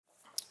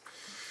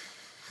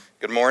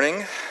Good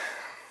morning.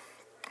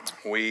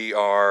 We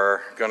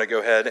are going to go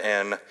ahead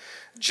and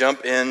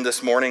jump in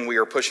this morning. We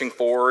are pushing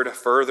forward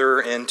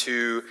further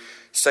into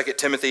 2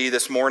 Timothy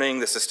this morning.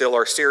 This is still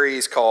our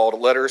series called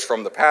Letters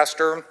from the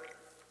Pastor.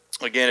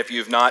 Again, if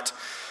you've not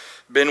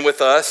been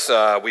with us,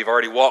 we've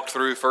already walked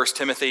through 1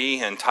 Timothy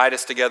and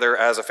Titus together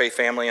as a faith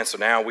family, and so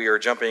now we are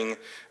jumping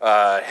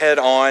head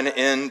on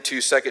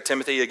into 2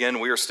 Timothy. Again,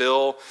 we are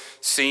still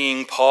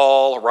seeing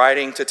Paul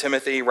writing to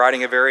Timothy,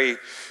 writing a very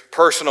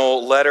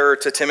personal letter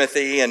to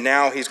Timothy, and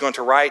now he's going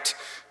to write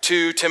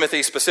to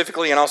Timothy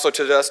specifically and also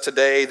to us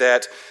today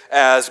that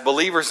as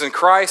believers in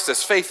Christ,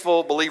 as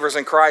faithful believers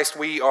in Christ,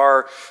 we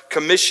are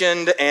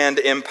commissioned and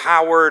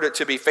empowered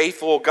to be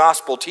faithful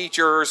gospel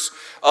teachers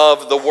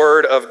of the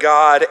Word of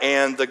God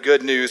and the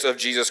good news of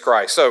Jesus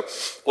Christ. So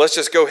let's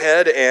just go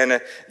ahead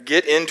and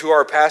get into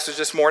our passage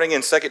this morning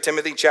in 2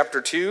 Timothy chapter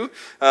 2,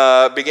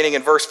 beginning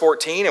in verse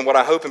 14. And what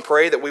I hope and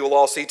pray that we will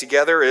all see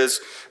together is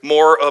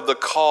more of the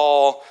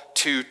call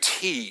to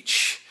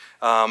teach,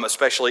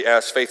 especially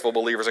as faithful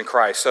believers in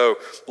Christ. So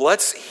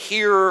let's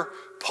hear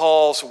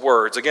Paul's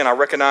words. Again, I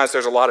recognize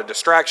there's a lot of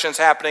distractions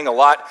happening, a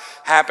lot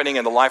happening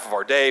in the life of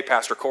our day.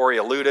 Pastor Corey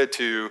alluded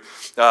to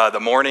the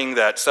morning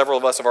that several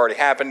of us have already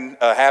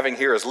having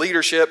here as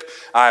leadership.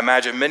 I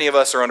imagine many of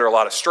us are under a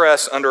lot of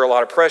stress, under a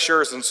lot of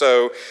pressures, and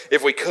so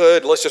if we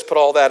could, let's just put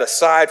all that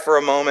aside for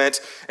a moment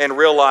and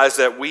realize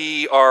that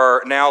we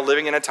are now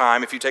living in a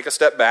time, if you take a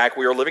step back,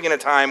 we are living in a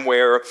time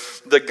where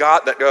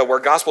where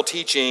gospel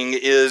teaching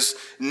is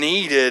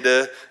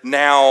needed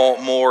now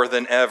more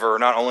than ever,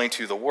 not only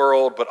to the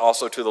world, but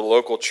also to the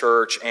local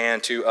church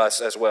and to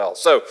us as well.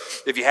 So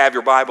if you have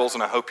your Bibles,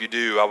 and I hope you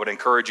do, I would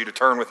encourage you to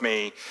turn with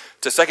me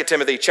to 2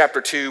 Timothy chapter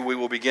 2. We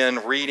will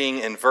begin reading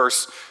in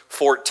verse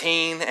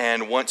 14,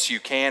 and once you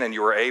can and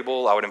you are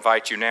able, I would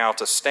invite you now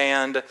to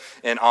stand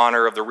in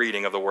honor of the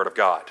reading of the Word of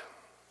God.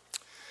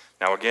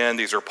 Now again,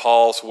 these are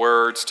Paul's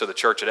words to the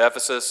church at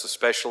Ephesus,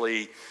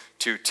 especially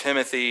to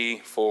Timothy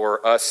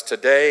for us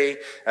today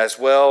as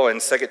well. In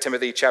 2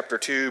 Timothy chapter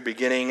 2,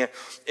 beginning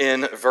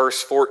in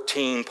verse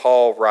 14,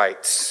 Paul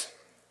writes,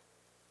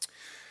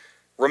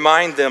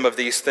 "Remind them of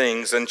these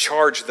things and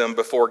charge them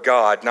before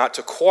God not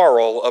to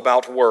quarrel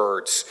about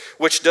words,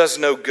 which does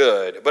no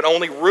good, but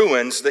only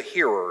ruins the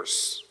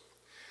hearers.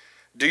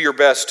 Do your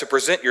best to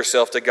present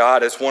yourself to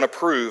God as one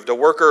approved, a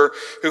worker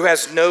who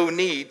has no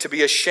need to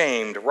be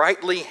ashamed,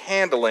 rightly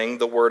handling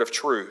the word of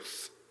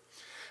truth.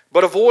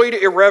 But avoid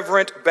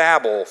irreverent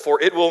babble,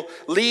 for it will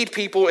lead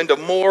people into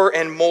more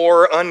and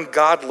more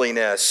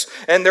ungodliness,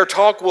 and their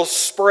talk will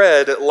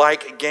spread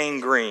like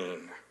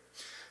gangrene.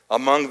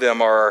 Among them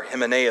are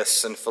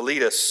Hymenaeus and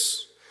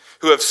Philetus,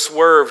 who have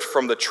swerved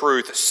from the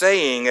truth,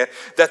 saying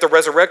that the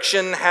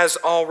resurrection has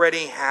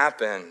already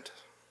happened.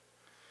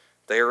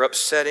 They are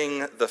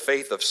upsetting the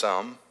faith of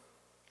some.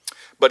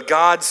 But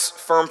God's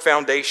firm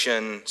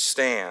foundation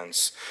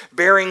stands,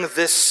 bearing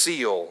this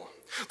seal: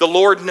 the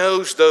Lord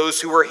knows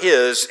those who are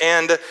his,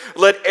 and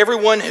let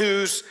everyone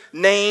who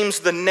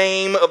names the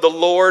name of the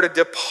Lord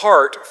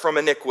depart from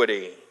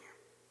iniquity.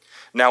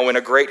 Now in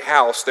a great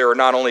house there are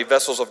not only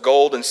vessels of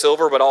gold and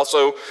silver, but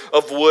also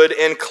of wood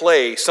and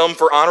clay, some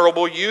for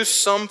honorable use,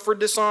 some for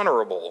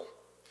dishonorable.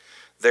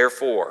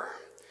 Therefore,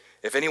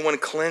 if anyone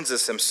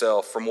cleanses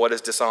himself from what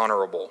is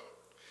dishonorable,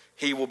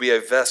 he will be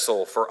a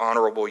vessel for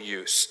honorable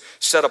use,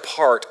 set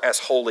apart as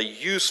holy,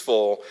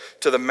 useful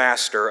to the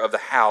master of the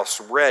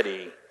house,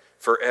 ready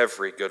for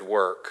every good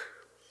work.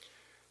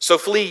 So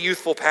flee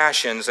youthful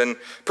passions and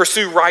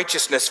pursue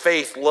righteousness,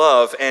 faith,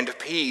 love, and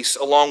peace,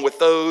 along with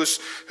those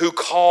who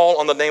call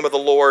on the name of the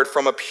Lord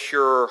from a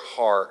pure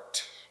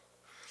heart.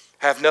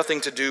 Have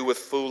nothing to do with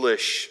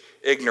foolish,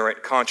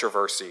 ignorant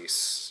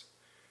controversies.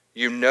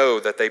 You know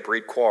that they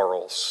breed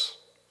quarrels.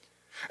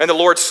 And the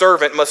Lord's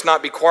servant must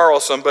not be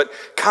quarrelsome, but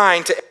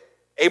kind,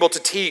 able to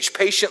teach,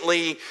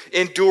 patiently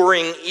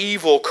enduring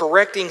evil,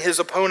 correcting his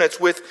opponents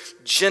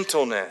with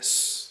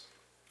gentleness.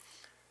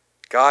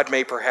 God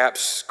may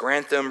perhaps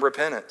grant them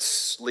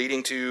repentance,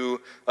 leading to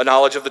a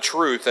knowledge of the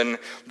truth, and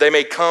they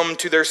may come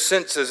to their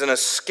senses and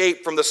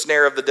escape from the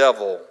snare of the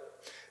devil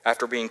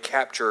after being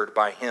captured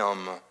by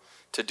him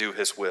to do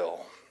his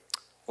will."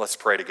 Let's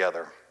pray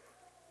together.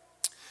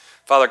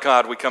 Father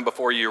God, we come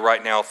before you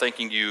right now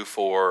thanking you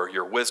for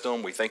your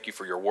wisdom. We thank you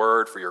for your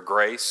word, for your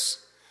grace.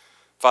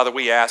 Father,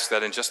 we ask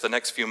that in just the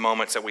next few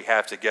moments that we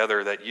have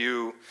together, that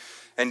you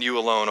and you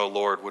alone, O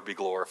Lord, would be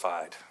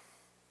glorified.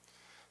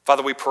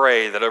 Father, we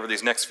pray that over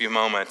these next few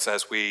moments,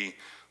 as we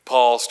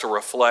pause to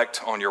reflect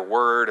on your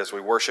word, as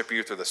we worship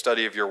you through the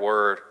study of your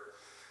word,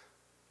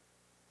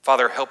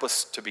 Father, help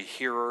us to be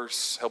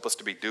hearers, help us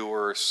to be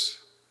doers.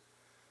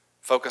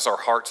 Focus our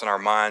hearts and our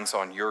minds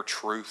on your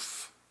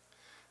truth.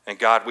 And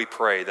God, we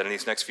pray that in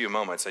these next few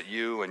moments that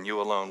you and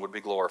you alone would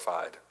be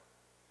glorified.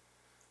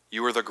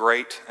 You are the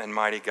great and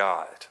mighty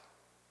God,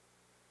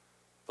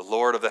 the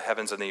Lord of the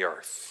heavens and the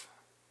earth.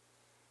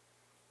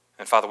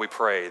 And Father, we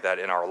pray that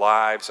in our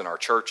lives, in our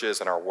churches,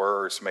 and our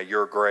words, may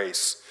your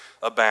grace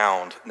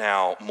abound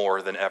now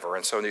more than ever.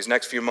 And so in these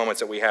next few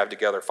moments that we have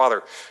together,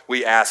 Father,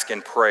 we ask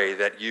and pray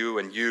that you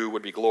and you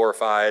would be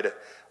glorified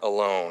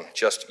alone,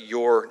 just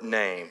your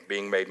name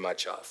being made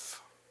much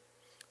of.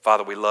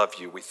 Father, we love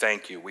you, we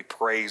thank you, we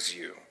praise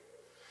you.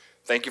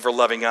 Thank you for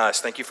loving us,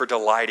 thank you for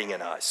delighting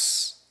in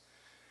us.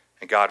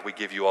 And God, we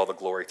give you all the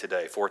glory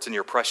today, for it's in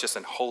your precious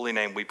and holy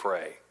name we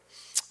pray.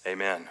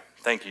 Amen.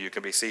 Thank you, you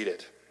can be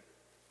seated.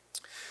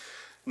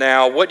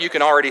 Now, what you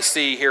can already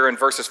see here in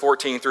verses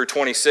 14 through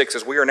 26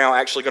 is we are now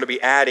actually going to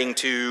be adding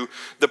to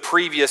the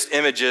previous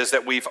images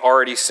that we've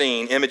already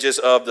seen, images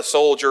of the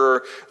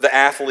soldier, the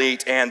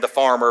athlete, and the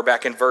farmer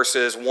back in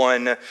verses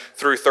 1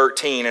 through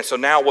 13. And so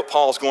now what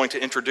Paul's going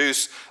to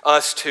introduce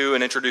us to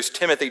and introduce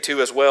Timothy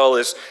to as well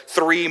is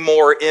 3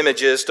 more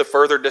images to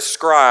further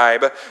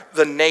describe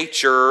the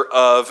nature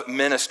of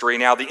ministry.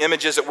 Now, the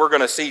images that we're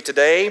going to see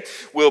today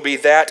will be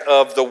that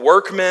of the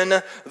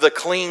workman, the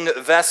clean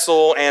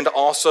vessel, and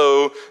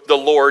also the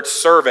Lord's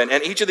servant.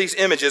 And each of these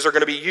images are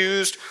going to be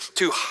used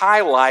to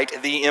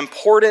highlight the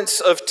importance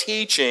of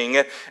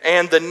teaching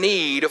and the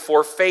need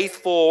for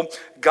faithful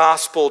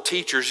gospel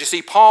teachers. You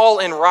see, Paul,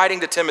 in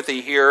writing to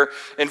Timothy here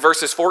in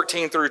verses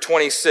 14 through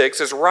 26,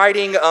 is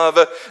writing of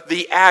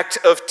the act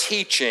of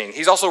teaching.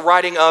 He's also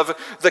writing of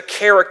the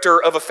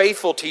character of a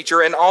faithful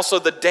teacher and also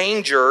the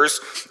dangers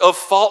of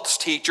false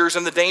teachers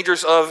and the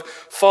dangers of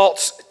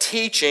false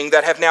teaching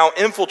that have now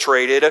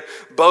infiltrated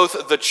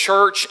both the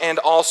church and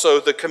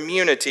also the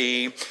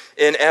community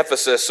in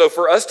Ephesus. So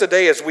for us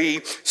today, as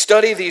we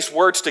study these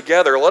words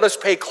together, let us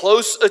pay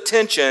close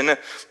attention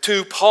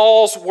to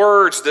Paul's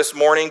words this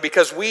morning,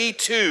 because we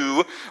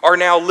too are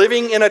now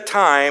living in a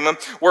time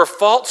where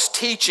false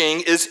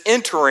teaching is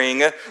entering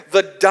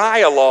the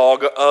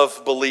dialogue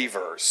of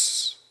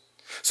believers.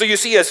 So you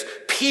see, as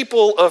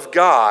people of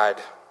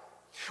God,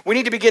 we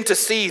need to begin to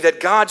see that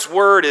God's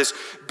word is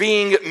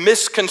being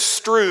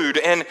misconstrued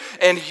and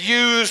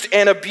used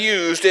and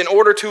abused in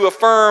order to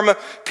affirm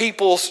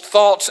people's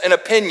thoughts and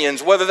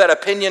opinions, whether that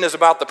opinion is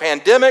about the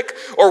pandemic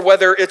or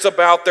whether it's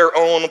about their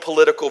own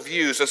political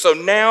views. And so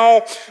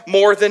now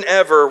more than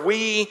ever,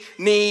 we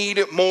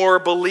need more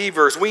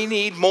believers. We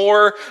need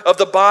more of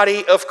the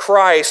body of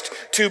Christ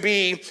to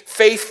be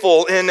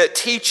faithful in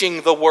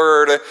teaching the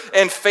word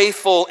and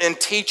faithful in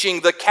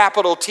teaching the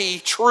capital T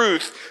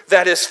truth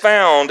that is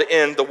found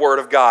in the Word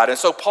of God. And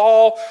so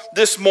Paul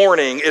this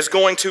morning is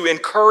going to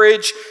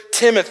encourage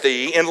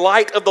Timothy, in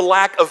light of the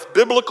lack of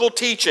biblical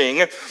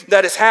teaching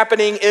that is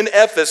happening in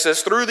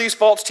Ephesus through these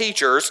false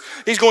teachers,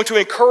 he's going to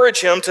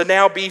encourage him to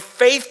now be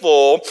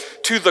faithful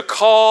to the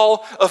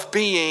call of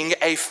being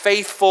a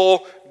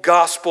faithful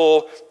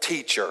gospel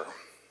teacher.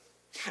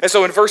 And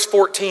so in verse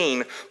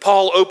 14,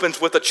 Paul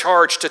opens with a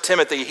charge to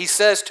Timothy. He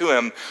says to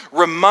him,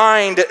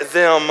 remind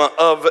them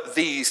of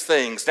these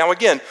things. Now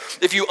again,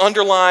 if you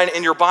underline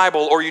in your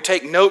Bible or you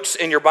take notes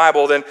in your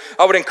Bible, then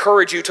I would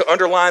encourage you to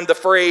underline the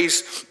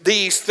phrase,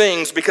 these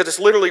things, because it's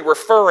literally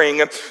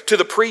referring to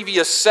the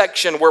previous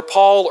section where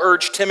Paul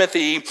urged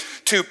Timothy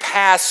to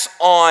pass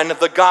on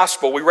the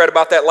gospel. We read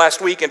about that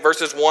last week in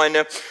verses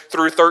 1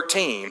 through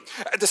 13.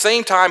 At the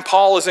same time,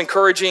 Paul is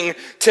encouraging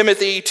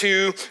Timothy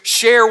to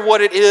share what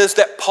it is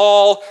that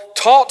Paul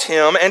taught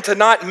him and to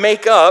not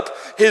make up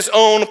his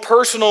own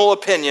personal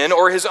opinion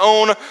or his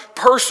own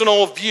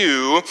personal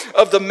view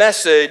of the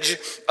message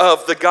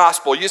of the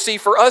gospel. You see,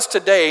 for us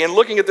today, in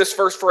looking at this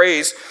first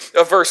phrase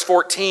of verse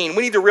 14,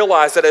 we need to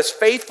realize that as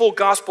faithful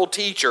gospel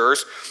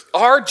teachers,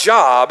 our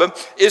job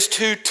is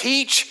to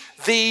teach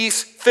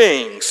these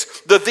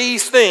things.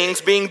 These things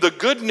being the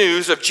good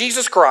news of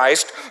Jesus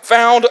Christ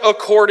found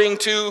according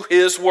to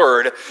his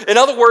word. In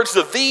other words,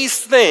 these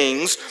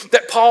things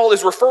that Paul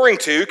is referring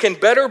to can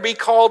better be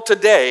called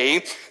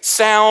today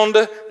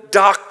sound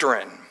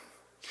doctrine.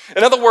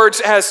 In other words,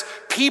 as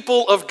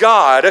people of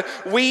God,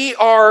 we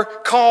are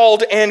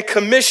called and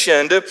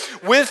commissioned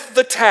with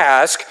the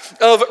task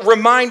of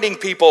reminding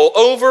people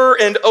over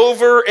and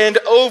over and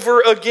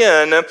over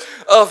again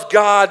of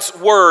God's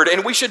word.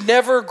 And we should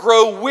never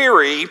grow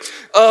weary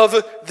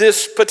of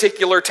this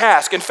particular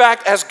task. In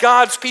fact, as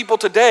God's people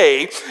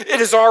today,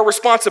 it is our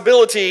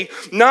responsibility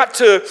not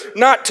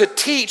to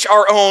teach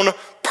our own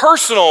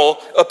personal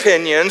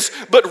opinions,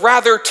 but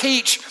rather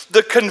teach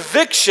the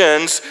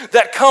convictions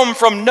that come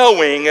from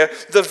knowing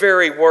the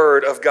very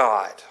word of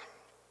God.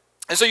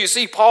 And so you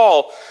see,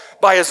 Paul,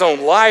 by his own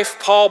life,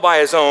 Paul, by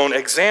his own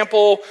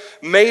example,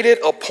 made it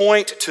a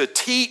point to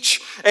teach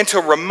and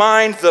to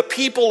remind the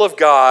people of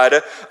God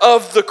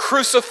of the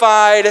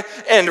crucified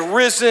and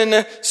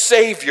risen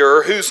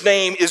Savior whose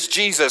name is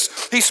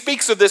Jesus. He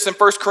speaks of this in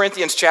 1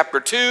 Corinthians chapter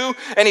 2,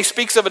 and he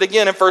speaks of it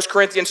again in 1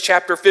 Corinthians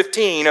chapter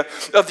 15,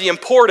 of the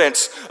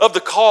importance of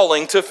the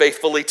calling to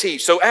faithfully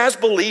teach. So as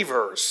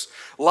believers,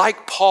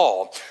 like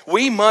Paul,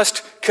 we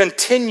must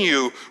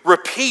continue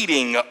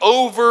repeating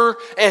over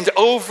and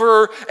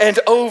over and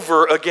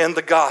over again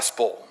the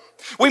gospel.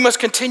 We must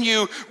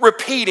continue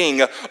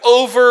repeating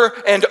over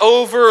and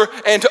over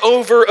and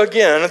over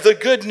again the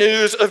good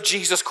news of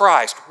Jesus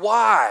Christ.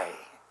 Why?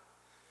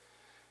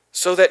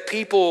 so that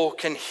people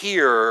can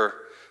hear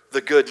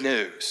the good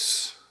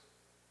news.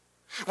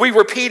 We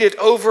repeat it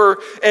over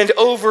and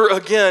over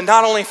again,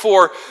 not only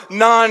for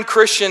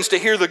non-Christians to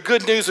hear the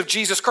good news of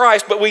Jesus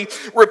Christ, but we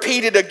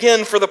repeat it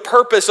again for the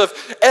purpose of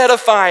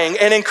edifying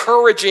and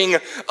encouraging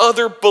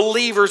other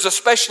believers,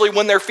 especially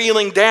when they're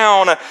feeling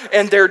down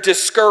and they're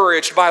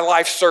discouraged by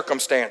life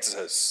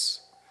circumstances.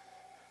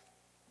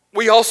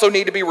 We also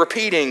need to be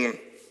repeating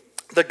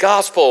the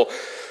gospel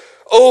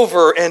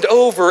over and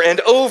over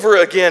and over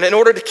again in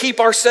order to keep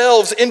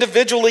ourselves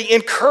individually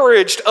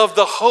encouraged of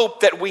the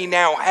hope that we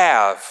now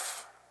have.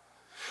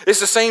 It's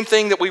the same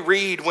thing that we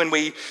read when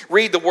we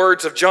read the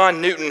words of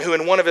John Newton, who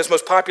in one of his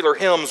most popular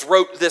hymns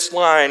wrote this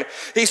line.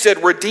 He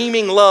said,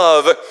 "Redeeming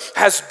love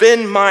has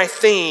been my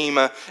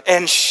theme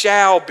and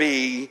shall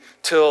be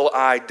till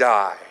I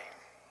die."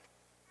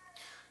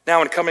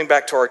 Now, in coming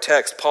back to our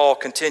text, Paul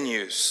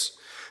continues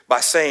by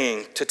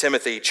saying to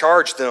Timothy,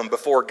 "Charge them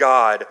before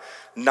God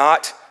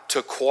not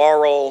to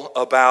quarrel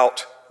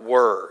about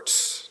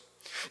words."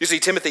 You see,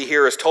 Timothy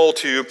here is told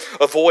to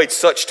avoid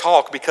such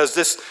talk because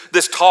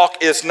this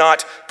talk is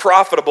not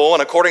profitable,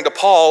 and according to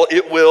Paul,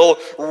 it will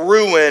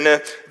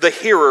ruin the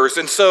hearers.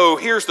 And so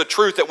here's the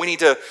truth that we need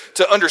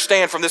to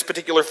understand from this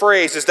particular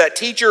phrase is that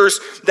teachers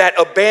that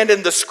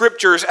abandon the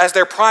scriptures as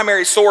their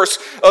primary source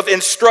of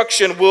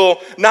instruction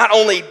will not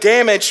only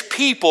damage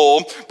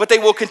people, but they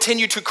will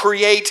continue to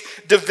create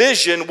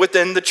division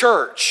within the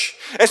church.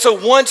 And so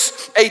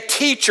once a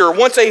teacher,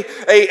 once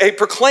a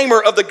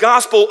proclaimer of the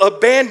gospel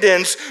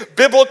abandons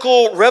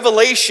biblical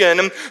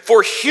revelation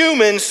for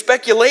human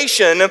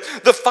speculation,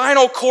 the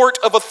final court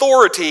of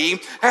authority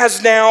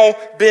has now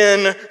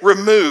been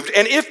removed.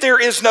 And if there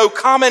is no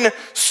common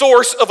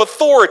source of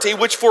authority,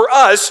 which for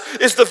us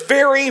is the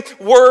very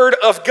word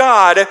of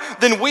God,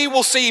 then we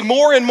will see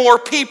more and more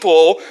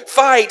people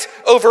fight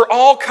over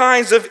all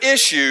kinds of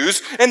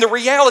issues. And the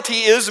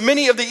reality is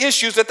many of the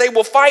issues that they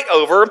will fight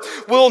over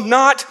will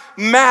not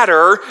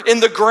matter in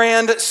the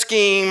grand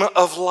scheme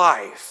of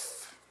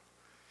life.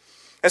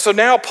 And so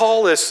now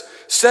Paul is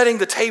setting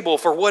the table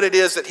for what it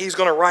is that he's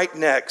going to write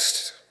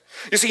next.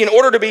 You see, in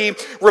order to be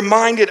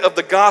reminded of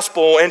the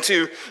gospel and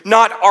to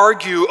not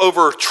argue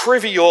over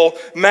trivial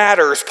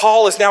matters,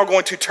 Paul is now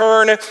going to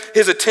turn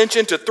his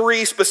attention to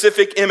three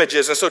specific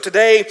images. And so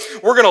today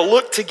we're going to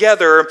look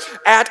together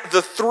at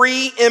the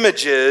three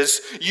images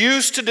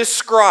used to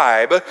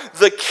describe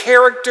the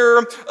character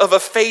of a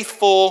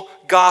faithful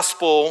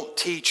gospel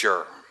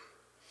teacher.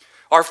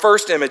 Our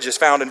first image is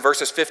found in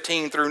verses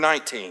 15 through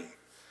 19,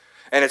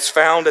 and it's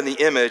found in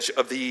the image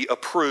of the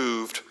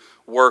approved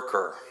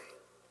worker.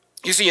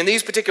 You see, in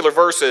these particular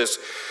verses,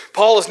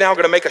 Paul is now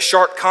going to make a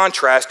sharp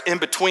contrast in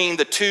between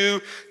the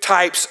two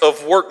types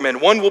of workmen.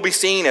 One will be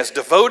seen as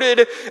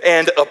devoted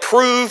and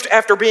approved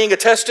after being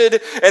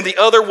attested, and the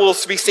other will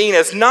be seen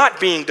as not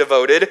being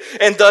devoted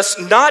and thus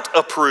not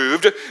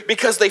approved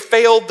because they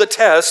failed the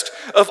test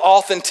of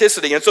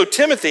authenticity. And so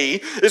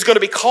Timothy is going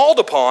to be called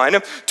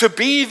upon to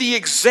be the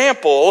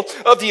example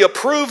of the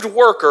approved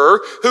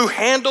worker who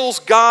handles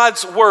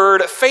God's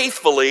word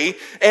faithfully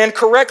and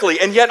correctly.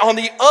 And yet, on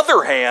the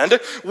other hand,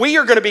 we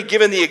are going to be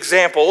given the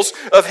examples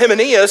of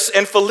Hymenaeus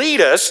and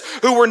Philetus,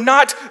 who were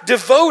not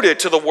devoted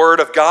to the word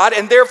of God,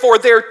 and therefore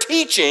their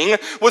teaching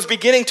was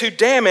beginning to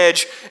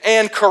damage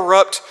and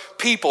corrupt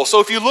people. So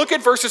if you look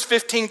at verses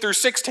 15 through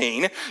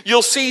 16,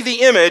 you'll see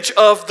the image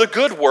of the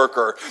good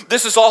worker.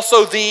 This is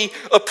also the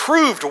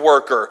approved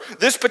worker.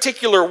 This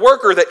particular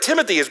worker that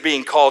Timothy is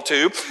being called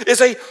to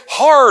is a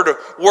hard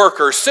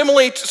worker,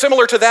 similar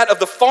to that of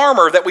the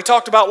farmer that we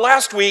talked about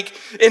last week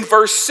in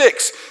verse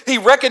 6. He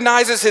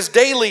recognizes his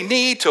daily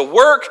need to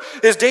work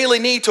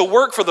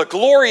for the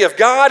glory of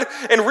God,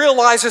 and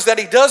realizes that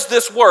he does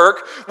this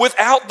work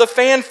without the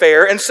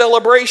fanfare and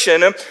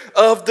celebration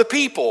of the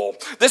people.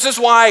 This is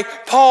why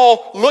Paul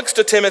looks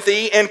to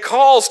Timothy and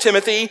calls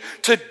Timothy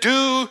to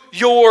do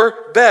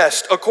your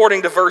best,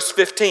 according to verse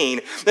 15.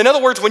 In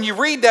other words, when you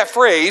read that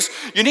phrase,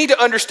 you need to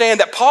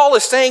understand that Paul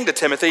is saying to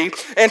Timothy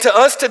and to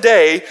us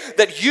today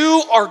that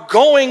you are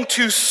going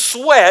to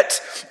sweat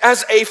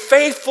as a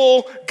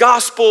faithful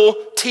gospel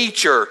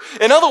teacher.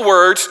 In other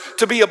words,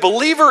 to be a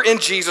believer in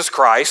Jesus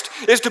Christ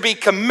is to be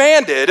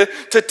commanded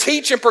to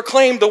teach and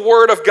proclaim the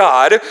word of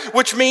God,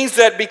 which means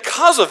that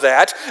because of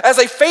that, as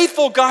a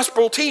faithful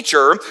gospel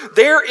teacher,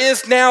 there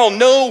is now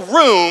no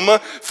room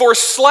for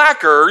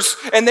slackers,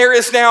 and there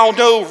is now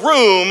no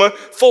room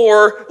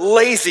for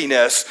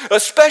laziness,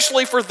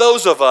 especially for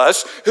those of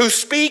us who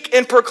speak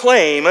and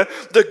proclaim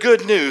the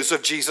good news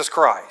of Jesus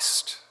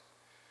Christ.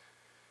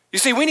 You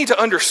see, we need to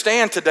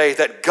understand today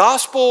that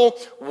gospel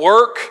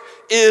work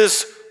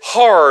is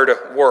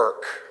hard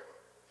work.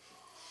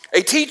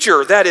 A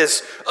teacher that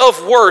is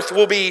of worth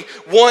will be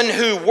one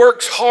who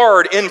works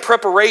hard in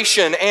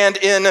preparation and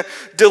in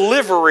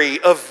delivery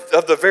of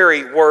the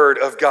very word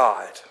of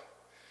God.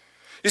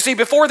 You see,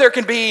 before there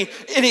can be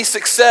any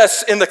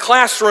success in the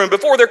classroom,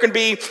 before there can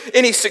be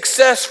any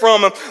success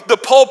from the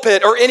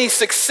pulpit or any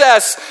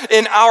success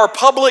in our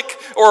public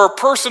or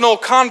personal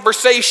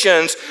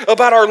conversations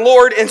about our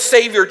Lord and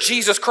Savior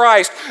Jesus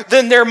Christ,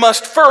 then there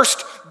must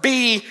first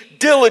be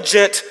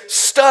diligent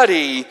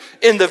study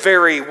in the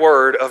very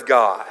word of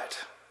God.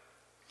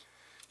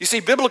 You see,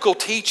 biblical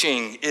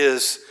teaching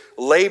is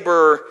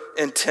labor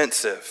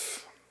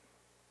intensive.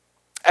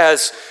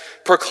 As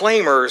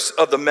proclaimers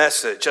of the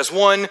message, as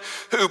one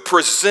who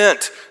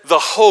present the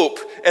hope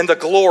and the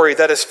glory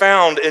that is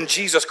found in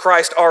Jesus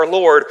Christ our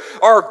Lord,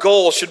 our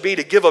goal should be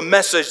to give a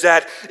message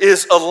that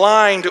is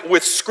aligned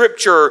with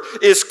Scripture,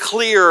 is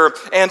clear,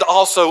 and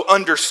also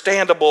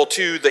understandable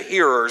to the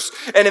hearers.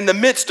 And in the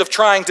midst of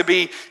trying to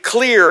be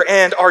clear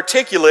and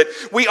articulate,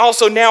 we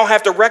also now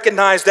have to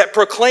recognize that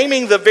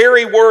proclaiming the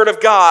very Word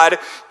of God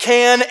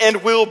can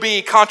and will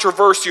be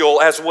controversial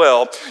as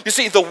well. You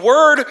see, the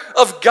Word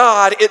of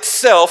God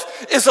itself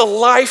is a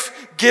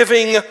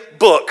life-giving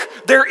book.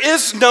 There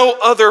is no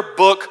other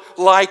book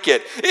like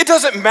it. It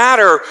doesn't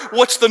matter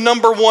what's the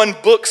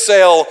 #1 book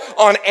sale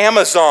on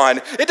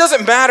Amazon. It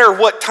doesn't matter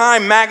what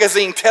Time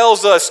magazine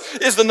tells us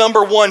is the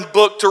 #1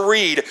 book to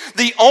read.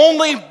 The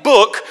only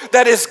book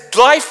that is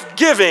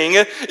life-giving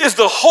is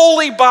the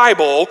Holy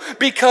Bible,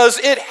 because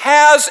it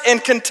has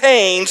and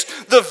contains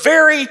the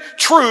very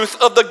truth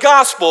of the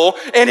gospel,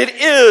 and it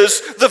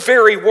is the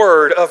very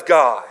word of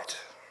God.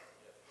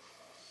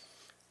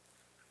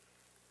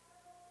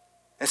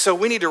 And so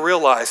we need to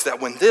realize that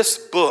when this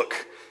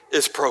book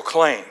is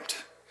proclaimed,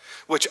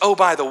 which, oh,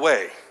 by the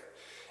way,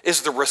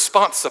 is the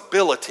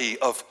responsibility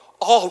of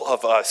all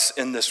of us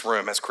in this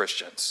room as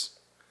Christians.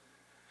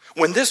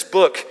 When this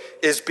book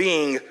is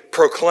being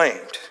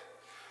proclaimed,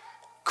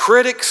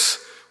 critics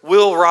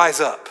will rise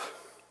up.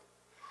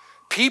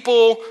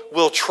 People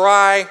will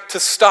try to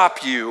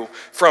stop you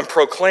from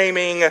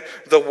proclaiming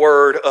the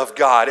word of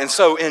God. And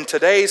so in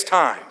today's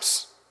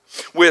times,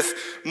 with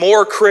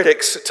more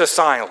critics to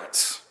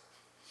silence,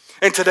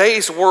 in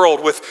today's world,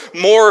 with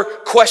more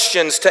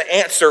questions to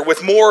answer,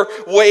 with more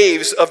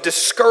waves of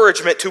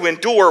discouragement to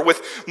endure,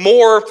 with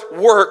more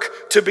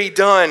work to be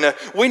done,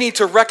 we need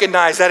to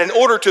recognize that in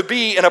order to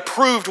be an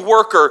approved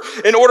worker,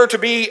 in order to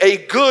be a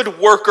good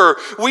worker,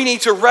 we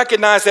need to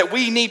recognize that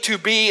we need to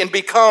be and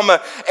become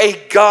a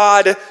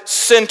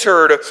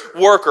God-centered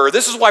worker.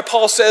 This is why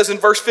Paul says in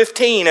verse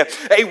 15,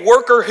 a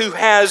worker who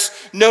has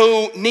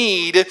no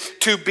need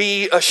to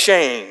be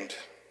ashamed.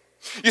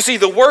 You see,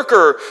 the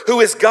worker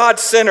who is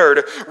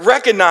God-centered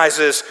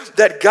recognizes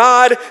that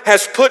God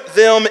has put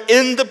them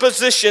in the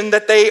position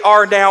that they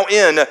are now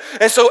in.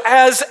 And so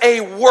as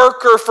a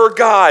worker for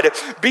God,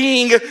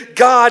 being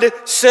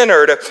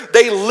God-centered,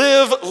 they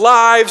live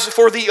lives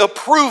for the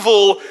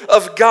approval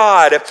of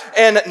God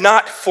and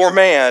not for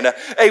man.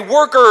 A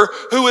worker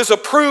who is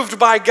approved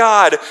by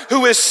God,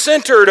 who is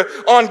centered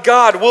on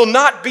God, will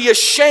not be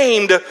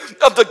ashamed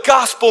of the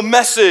gospel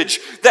message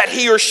that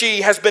he or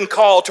she has been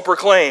called to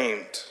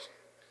proclaim.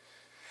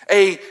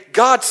 A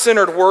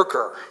God-centered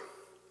worker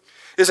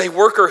is a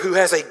worker who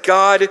has a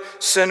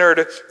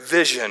God-centered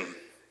vision.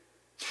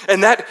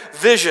 And that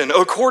vision,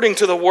 according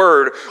to the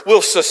word,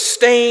 will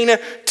sustain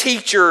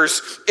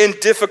teachers in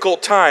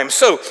difficult times.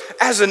 So,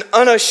 as an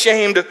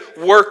unashamed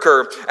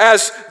worker,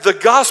 as the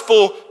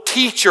gospel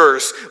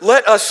teachers,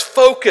 let us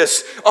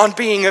focus on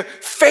being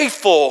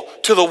faithful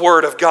to the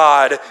word of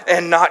God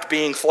and not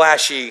being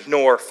flashy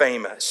nor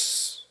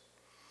famous.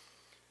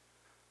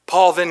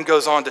 Paul then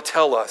goes on to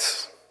tell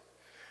us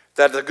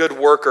that the good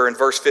worker in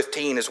verse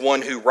 15 is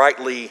one who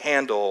rightly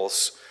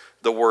handles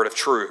the word of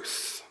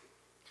truth.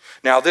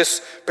 Now, this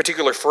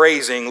particular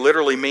phrasing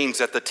literally means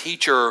that the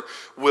teacher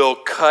will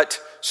cut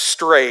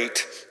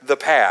straight the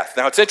path.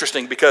 Now, it's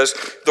interesting because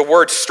the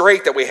word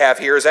straight that we have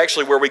here is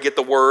actually where we get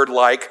the word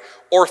like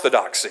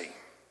orthodoxy.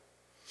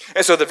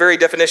 And so the very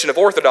definition of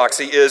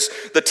orthodoxy is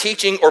the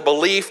teaching or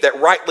belief that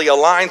rightly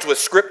aligns with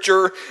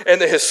Scripture and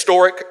the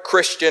historic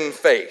Christian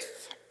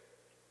faith.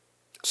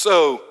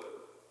 So,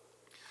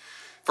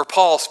 for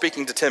Paul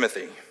speaking to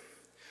Timothy,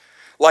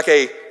 like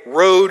a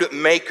road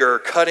maker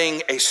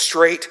cutting a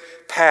straight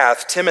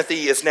path,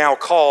 Timothy is now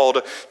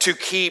called to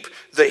keep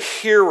the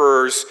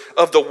hearers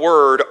of the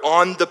word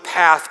on the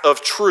path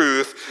of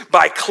truth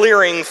by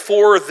clearing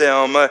for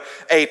them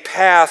a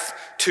path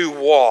to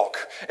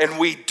walk. And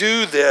we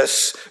do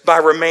this by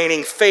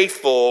remaining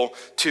faithful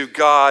to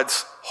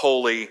God's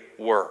holy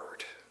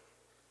word.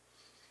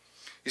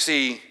 You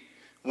see,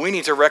 we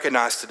need to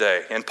recognize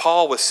today, and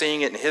Paul was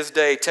seeing it in his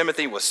day,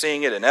 Timothy was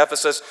seeing it in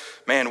Ephesus.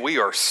 Man, we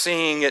are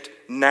seeing it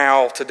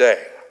now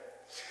today.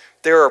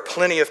 There are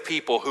plenty of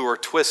people who are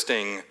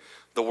twisting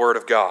the word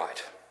of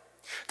God.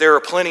 There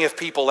are plenty of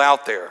people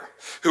out there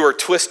who are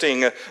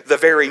twisting the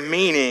very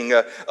meaning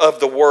of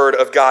the word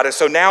of God. And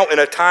so now in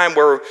a time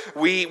where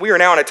we are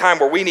now in a time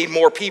where we need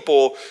more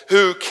people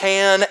who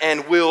can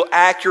and will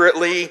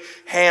accurately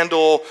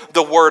handle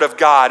the word of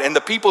God. And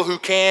the people who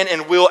can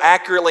and will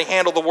accurately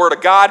handle the word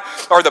of God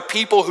are the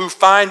people who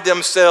find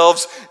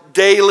themselves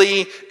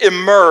daily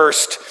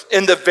immersed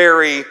in the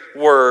very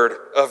word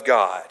of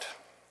God.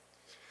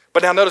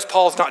 But now notice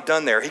Paul's not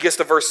done there. He gets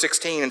to verse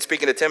 16 and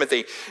speaking to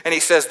Timothy, and he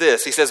says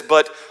this. He says,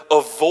 but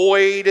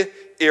avoid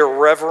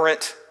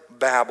irreverent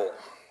babble.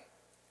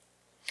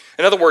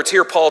 In other words,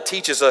 here Paul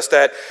teaches us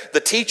that the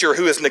teacher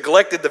who has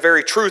neglected the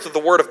very truth of the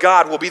Word of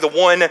God will be the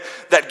one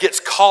that gets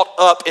caught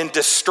up in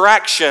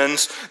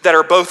distractions that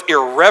are both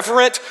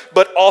irreverent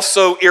but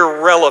also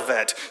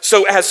irrelevant.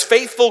 So as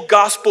faithful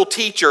gospel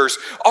teachers,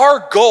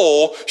 our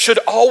goal should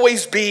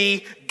always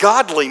be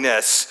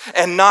godliness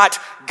and not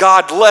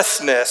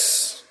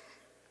godlessness.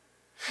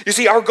 You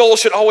see, our goal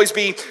should always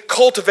be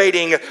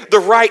cultivating the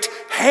right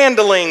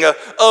handling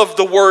of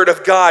the Word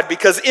of God,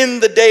 because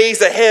in the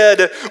days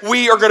ahead,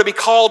 we are going to be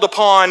called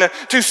upon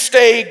to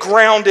stay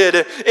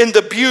grounded in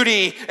the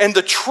beauty and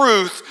the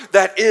truth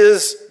that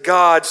is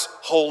God's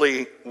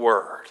holy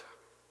Word.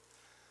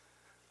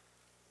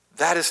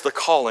 That is the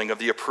calling of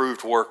the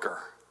approved worker.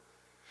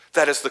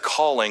 That is the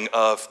calling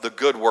of the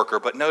good worker.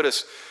 But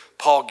notice,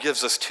 Paul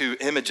gives us two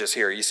images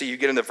here. You see, you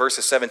get into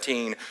verses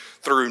 17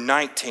 through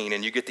 19,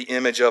 and you get the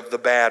image of the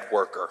bad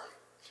worker.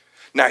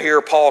 Now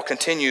here Paul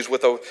continues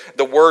with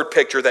the word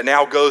picture that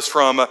now goes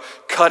from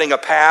cutting a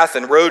path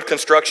and road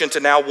construction to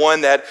now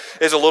one that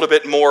is a little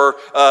bit more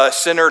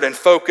centered and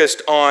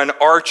focused on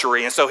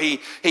archery. And so he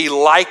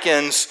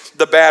likens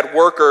the bad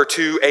worker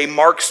to a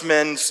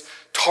marksman's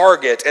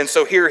target. And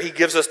so here he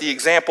gives us the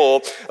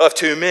example of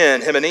two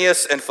men,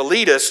 Hymenaeus and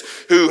Philetus,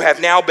 who have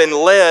now been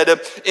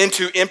led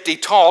into empty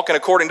talk, and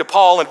according to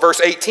Paul in verse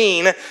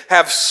 18,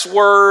 have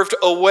swerved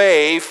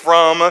away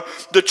from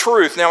the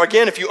truth. Now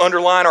again, if you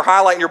underline or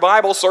highlight in your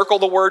Bible, circle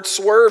the word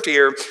swerved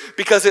here,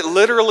 because it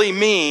literally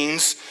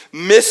means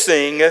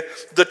missing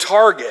the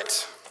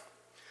target.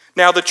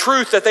 Now the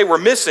truth that they were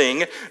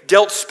missing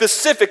dealt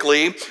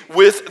specifically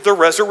with the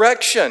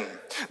resurrection.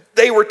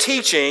 They were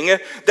teaching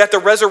that the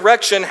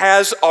resurrection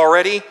has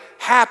already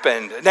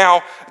happened.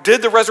 Now,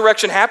 did the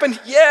resurrection happen?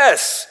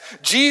 Yes.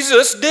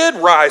 Jesus did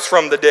rise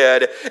from the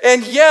dead.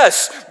 And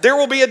yes, there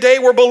will be a day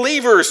where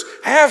believers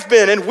have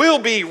been and will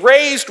be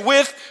raised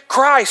with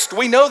Christ.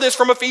 We know this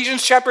from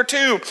Ephesians chapter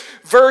 2,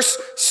 verse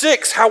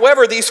 6.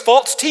 However, these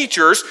false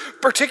teachers,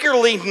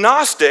 particularly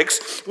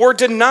Gnostics, were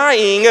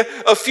denying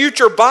a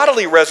future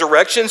bodily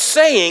resurrection,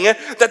 saying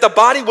that the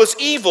body was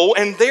evil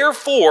and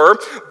therefore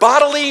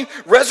bodily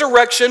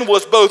resurrection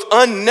was both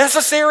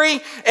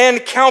unnecessary and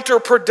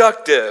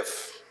counterproductive.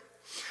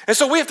 And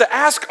so we have to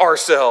ask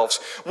ourselves,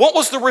 what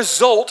was the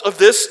result of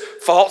this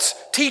false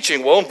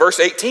teaching? Well, in verse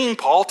 18,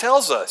 Paul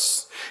tells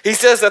us. He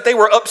says that they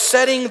were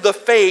upsetting the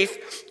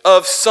faith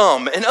of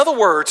some. In other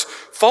words,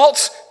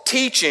 false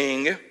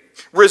teaching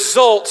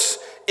results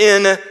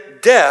in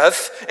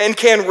death and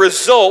can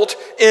result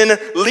in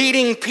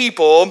leading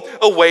people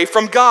away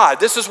from God.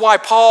 This is why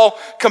Paul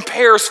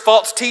compares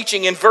false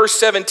teaching in verse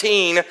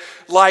 17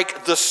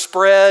 like the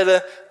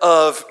spread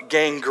of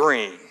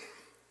gangrene.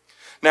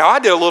 Now, I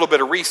did a little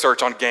bit of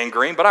research on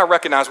gangrene, but I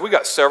recognize we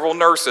got several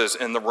nurses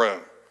in the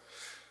room.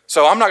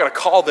 So I'm not going to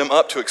call them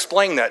up to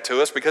explain that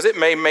to us because it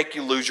may make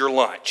you lose your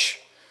lunch.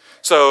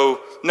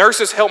 So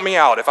nurses, help me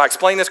out. If I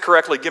explain this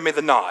correctly, give me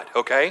the nod,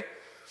 okay?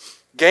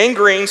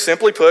 Gangrene,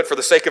 simply put, for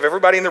the sake of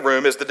everybody in the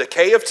room, is the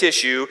decay of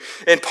tissue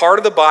in part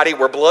of the body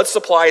where blood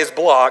supply is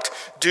blocked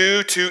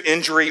due to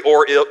injury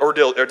or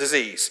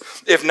disease.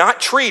 If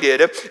not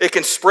treated, it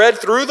can spread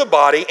through the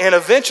body and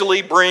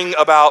eventually bring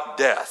about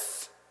death.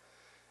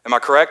 Am I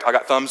correct? I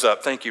got thumbs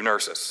up. Thank you,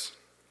 nurses.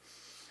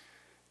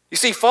 You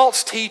see,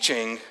 false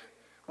teaching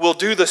will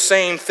do the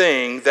same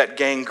thing that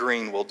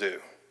gangrene will do.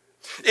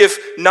 If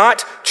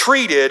not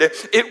treated,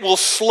 it will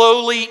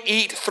slowly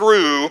eat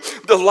through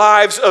the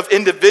lives of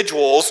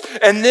individuals,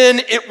 and then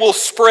it will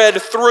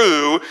spread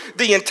through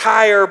the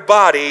entire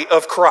body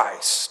of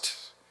Christ.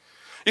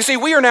 You see,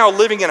 we are now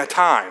living in a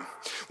time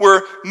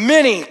where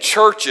many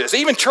churches,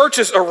 even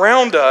churches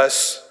around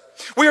us,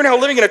 we are now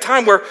living in a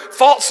time where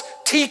false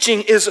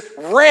teaching is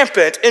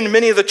rampant in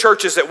many of the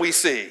churches that we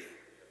see.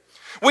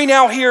 We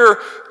now hear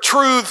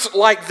truths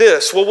like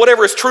this: well,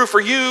 whatever is true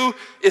for you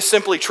is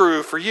simply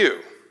true for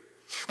you.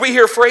 We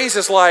hear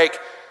phrases like,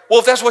 well,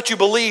 if that's what you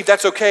believe,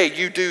 that's okay,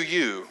 you do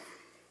you.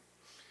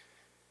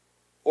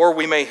 Or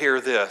we may hear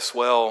this: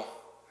 well,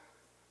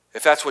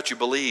 if that's what you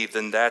believe,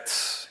 then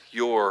that's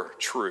your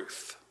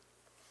truth.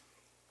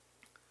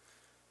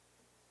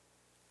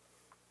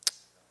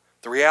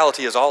 The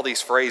reality is all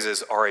these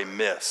phrases are a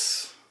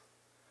miss.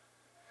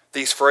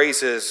 These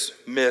phrases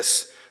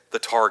miss the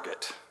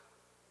target.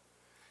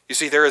 You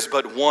see, there is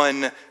but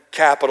one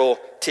capital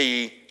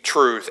T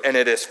truth, and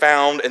it is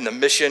found in the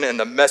mission and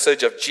the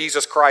message of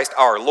Jesus Christ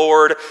our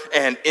Lord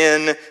and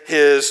in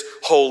His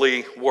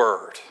holy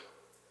word.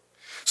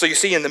 So you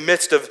see, in the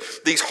midst of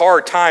these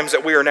hard times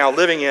that we are now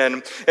living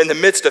in the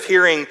midst of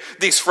hearing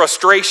these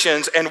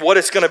frustrations and what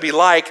it's going to be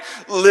like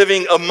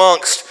living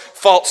amongst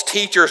false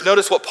teachers,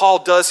 notice what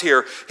Paul does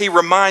here. He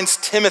reminds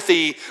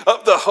Timothy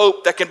of the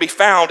hope that can be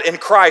found in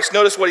Christ.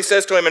 Notice what he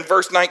says to him in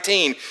verse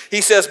 19.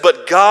 He says,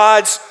 but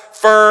God's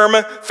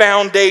firm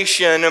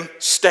foundation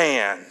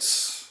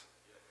stands.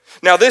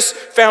 Now, this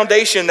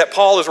foundation that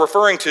Paul is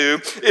referring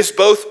to is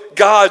both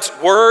God's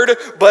word,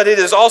 but it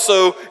is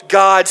also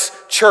God's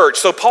church.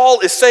 So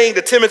Paul is saying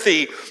to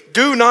Timothy,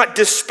 do not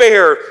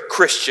despair,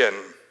 Christian.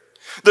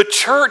 The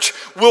church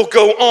will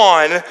go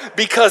on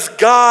because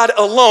God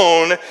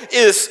alone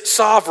is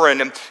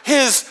sovereign.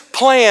 His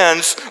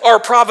plans are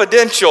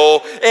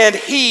providential, and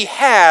he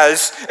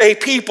has a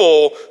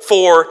people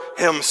for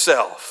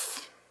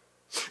himself.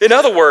 In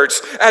other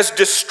words, as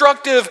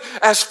destructive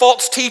as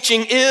false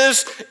teaching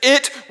is,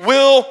 it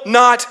will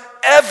not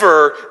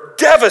ever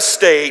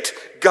devastate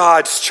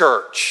God's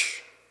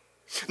church.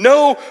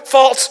 No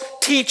false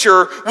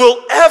teacher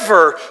will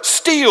ever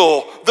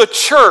steal the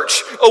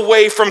church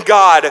away from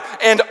God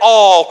and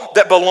all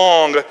that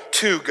belong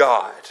to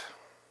God.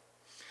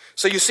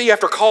 So you see,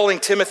 after calling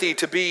Timothy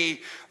to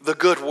be the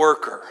good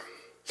worker,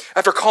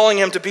 after calling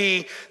him to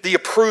be the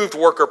approved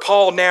worker,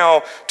 Paul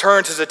now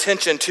turns his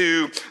attention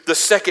to the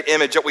second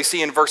image that we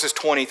see in verses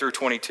 20 through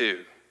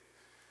 22.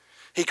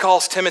 He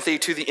calls Timothy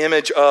to the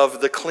image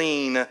of the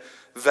clean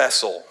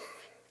vessel.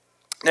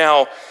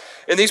 Now,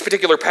 in these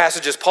particular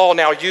passages, Paul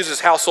now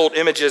uses household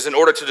images in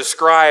order to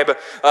describe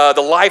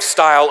the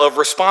lifestyle of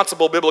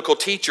responsible biblical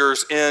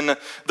teachers in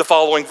the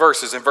following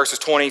verses, in verses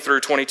 20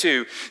 through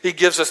 22. He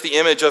gives us the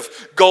image of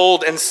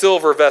gold and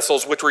silver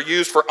vessels, which were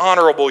used for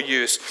honorable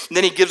use. And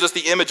then he gives us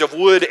the image of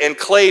wood and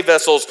clay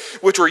vessels,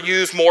 which were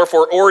used more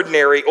for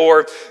ordinary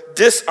or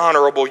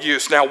dishonorable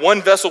use. Now,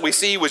 one vessel we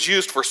see was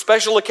used for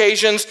special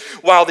occasions,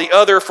 while the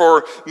other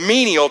for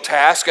menial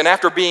tasks. And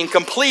after being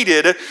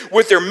completed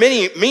with their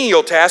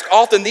menial task,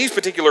 often these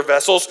particular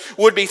vessels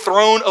would be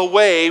thrown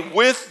away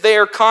with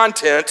their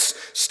contents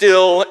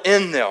still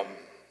in them.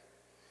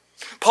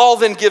 Paul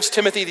then gives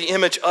Timothy the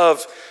image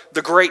of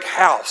the great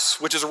house,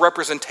 which is a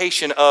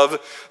representation of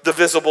the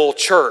visible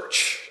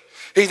church.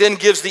 He then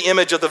gives the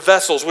image of the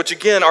vessels, which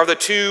again are the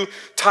two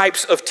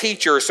types of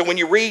teachers. So when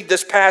you read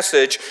this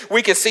passage,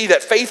 we can see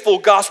that faithful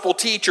gospel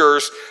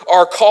teachers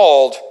are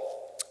called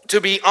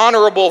to be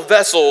honorable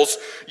vessels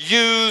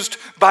used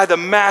by the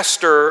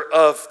master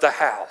of the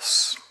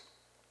house.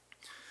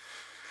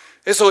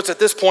 And so it's at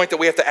this point that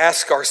we have to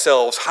ask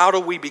ourselves, how do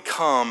we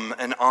become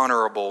an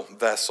honorable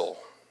vessel?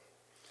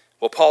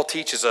 Well, Paul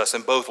teaches us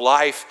in both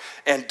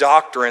life and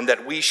doctrine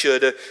that we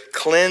should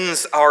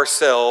cleanse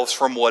ourselves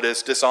from what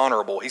is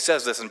dishonorable. He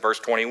says this in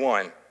verse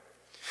 21.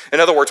 In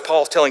other words,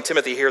 Paul's telling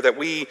Timothy here that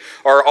we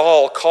are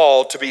all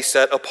called to be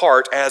set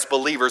apart as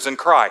believers in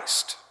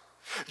Christ.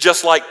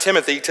 Just like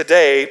Timothy,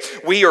 today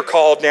we are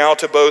called now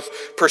to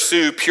both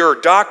pursue pure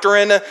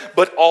doctrine,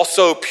 but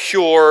also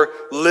pure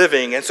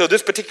living. And so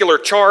this particular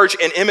charge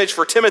and image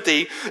for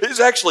Timothy is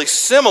actually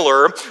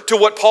similar to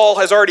what Paul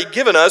has already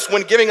given us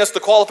when giving us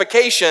the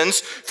qualifications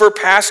for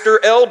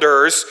pastor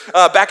elders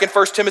back in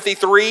 1 Timothy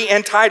 3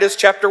 and Titus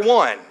chapter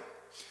 1.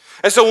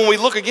 And so when we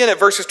look again at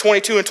verses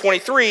 22 and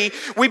 23,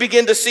 we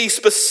begin to see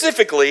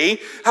specifically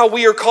how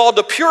we are called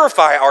to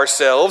purify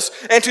ourselves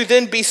and to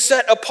then be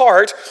set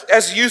apart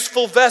as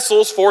useful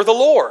vessels for the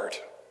Lord.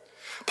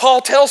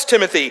 Paul tells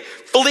Timothy,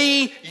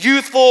 flee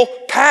youthful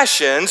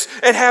passions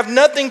and have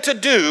nothing to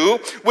do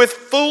with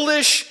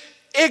foolish,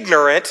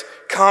 ignorant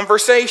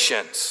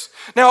conversations.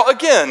 Now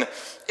again,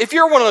 if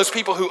you're one of those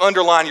people who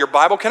underline your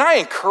Bible, can I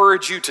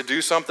encourage you to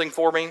do something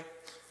for me?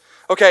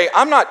 Okay,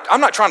 I'm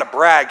not trying to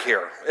brag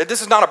here.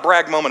 This is not a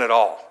brag moment at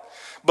all.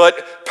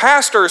 But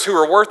pastors who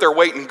are worth their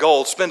weight in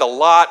gold spend a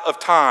lot of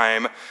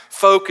time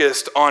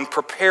focused on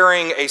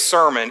preparing a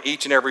sermon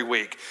each and every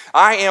week.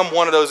 I am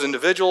one of those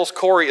individuals.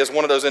 Corey is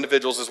one of those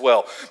individuals as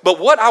well. But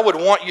what I would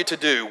want you to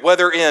do,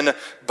 whether in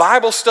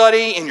Bible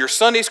study, in your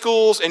Sunday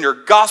schools, in your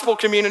gospel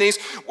communities,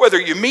 whether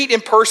you meet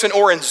in person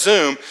or in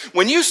Zoom,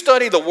 when you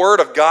study the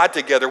Word of God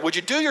together, would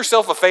you do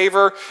yourself a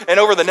favor and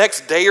over the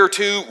next day or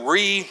two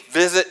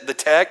revisit the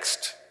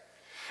text?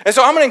 And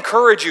so I'm going to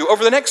encourage you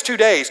over the next 2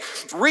 days,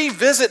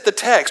 revisit the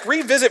text,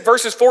 revisit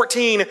verses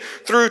 14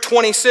 through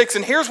 26.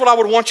 And here's what I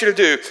would want you to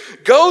do.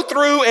 Go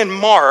through and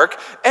mark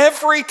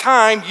every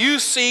time you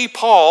see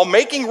Paul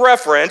making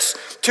reference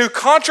to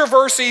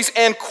controversies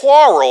and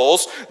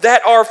quarrels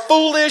that are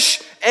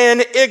foolish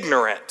and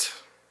ignorant.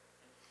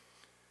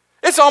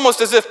 It's almost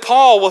as if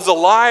Paul was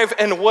alive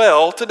and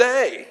well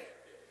today.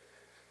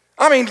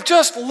 I mean,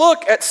 just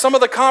look at some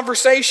of the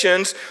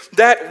conversations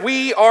that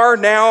we are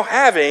now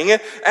having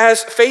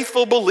as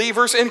faithful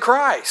believers in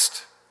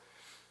Christ.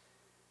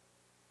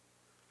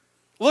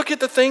 Look at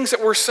the things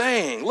that we're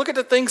saying. Look at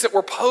the things that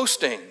we're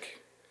posting.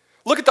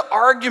 Look at the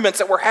arguments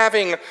that we're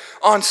having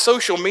on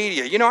social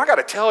media. You know, I got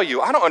to tell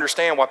you, I don't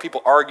understand why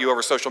people argue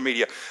over social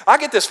media. I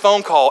get this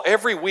phone call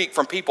every week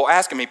from people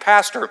asking me,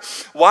 Pastor,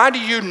 why do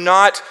you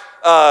not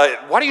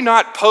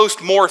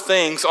post more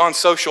things on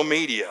social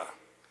media?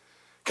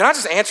 Can I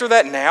just answer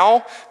that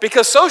now?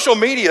 Because social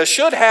media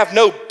should have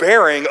no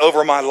bearing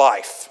over my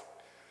life.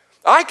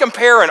 I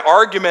compare an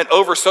argument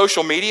over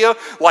social media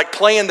like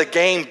playing the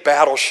game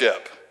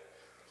Battleship.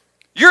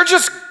 You're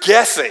just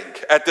guessing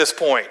at this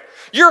point.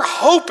 You're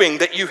hoping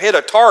that you hit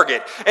a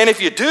target, and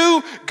if you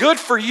do, good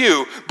for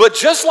you. But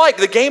just like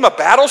the game of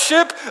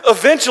Battleship,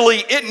 eventually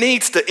it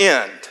needs to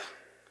end.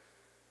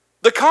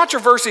 The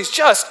controversies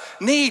just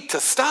need to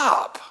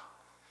stop.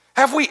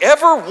 Have we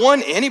ever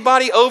won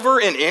anybody over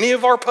in any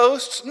of our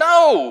posts?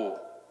 No.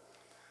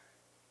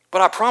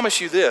 But I promise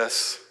you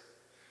this,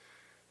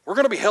 we're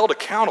going to be held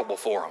accountable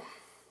for them.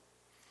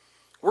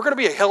 We're going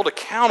to be held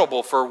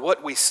accountable for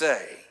what we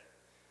say.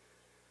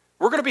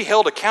 We're going to be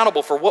held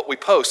accountable for what we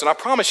post. And I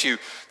promise you,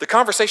 the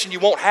conversation you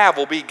won't have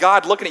will be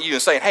God looking at you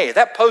and saying, hey,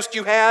 that post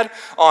you had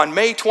on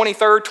May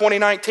 23rd,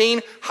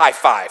 2019, high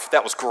five.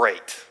 That was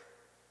great.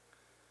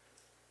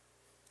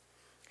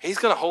 He's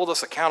going to hold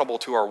us accountable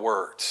to our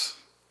words.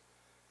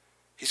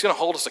 He's going to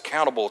hold us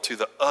accountable to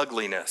the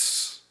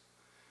ugliness,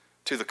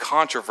 to the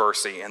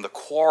controversy and the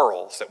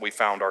quarrels that we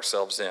found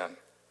ourselves in.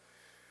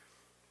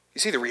 You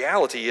see, the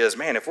reality is,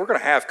 man, if we're going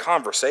to have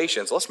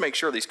conversations, let's make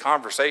sure these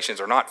conversations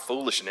are not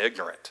foolish and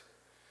ignorant.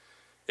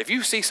 If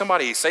you see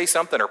somebody say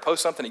something or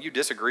post something that you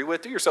disagree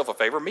with, do yourself a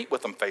favor, meet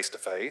with them face to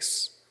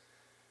face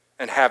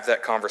and have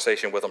that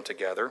conversation with them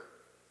together.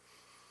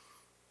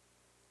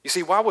 You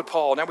see, why would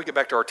Paul, now we get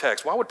back to our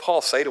text, why would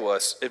Paul say to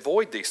us,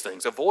 avoid these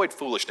things, avoid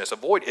foolishness,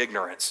 avoid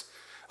ignorance,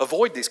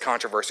 avoid these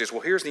controversies?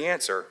 Well, here's the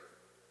answer.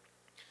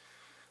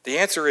 The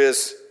answer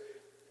is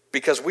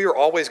because we are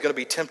always going to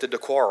be tempted to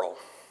quarrel.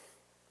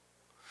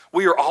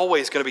 We are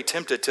always going to be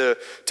tempted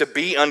to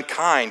be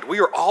unkind.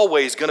 We are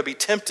always going to be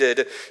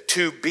tempted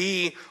to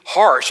be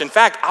harsh. In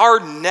fact,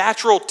 our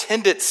natural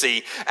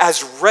tendency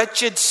as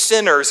wretched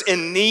sinners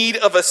in need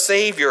of a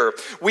Savior,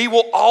 we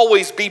will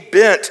always be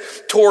bent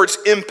towards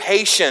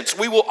impatience.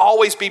 We will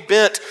always be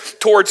bent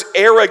towards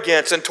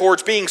arrogance and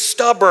towards being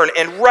stubborn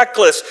and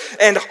reckless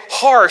and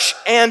harsh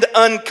and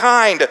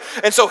unkind.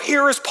 And so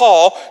here is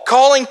Paul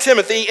calling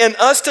Timothy and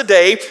us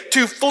today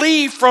to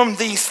flee from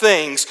these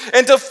things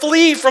and to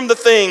flee from the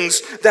things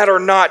that are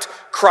not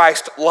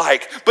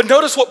Christ-like. But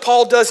notice what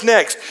Paul does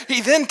next. He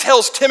then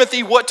tells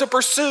Timothy what to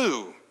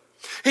pursue.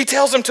 He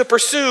tells him to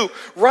pursue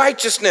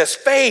righteousness,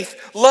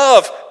 faith,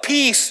 love,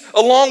 peace,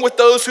 along with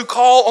those who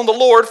call on the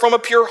Lord from a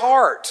pure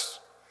heart.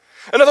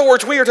 In other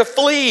words, we are to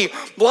flee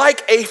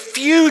like a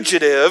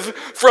fugitive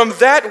from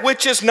that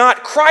which is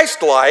not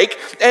Christ-like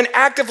and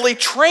actively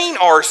train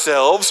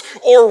ourselves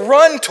or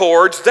run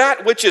towards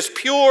that which is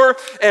pure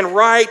and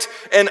right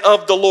and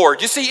of the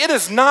Lord. You see, it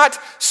is not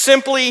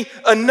simply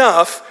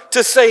enough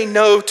to say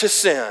no to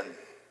sin.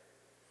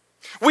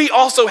 We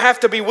also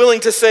have to be willing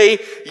to say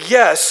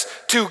yes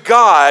to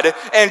God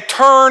and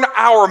turn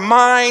our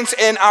minds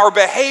and our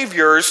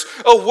behaviors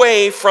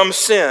away from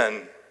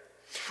sin.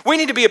 We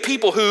need to be a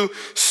people who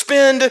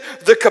spend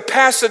the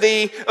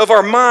capacity of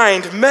our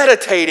mind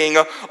meditating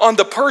on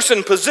the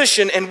person,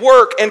 position, and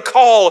work and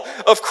call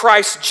of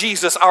Christ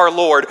Jesus our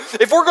Lord.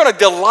 If we're going to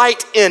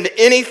delight in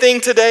anything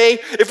today,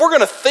 if we're going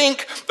to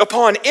think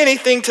upon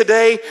anything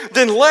today,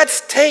 then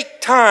let's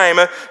take time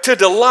to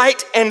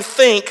delight and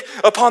think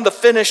upon the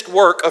finished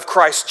work of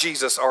Christ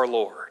Jesus our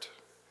Lord.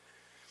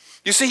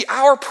 You see,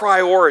 our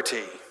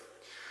priority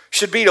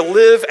should be to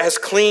live as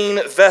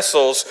clean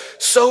vessels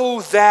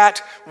so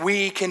that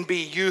we can be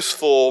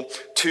useful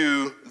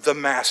to the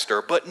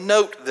master. But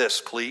note this,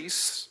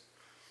 please.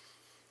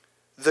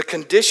 The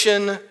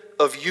condition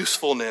of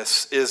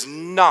usefulness is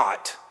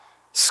not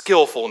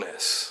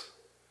skillfulness,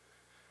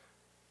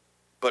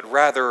 but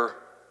rather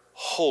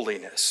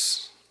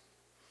holiness.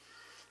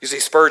 You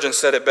see, Spurgeon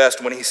said it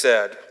best when he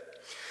said,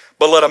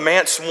 "But let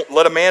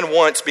a man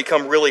once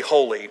become really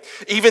holy,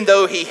 even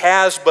though he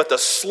has but the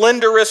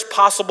slenderest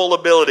possible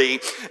ability,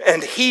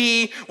 and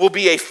he will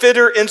be a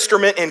fitter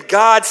instrument in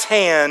God's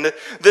hand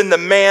than the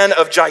man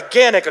of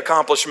gigantic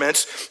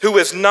accomplishments who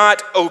is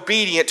not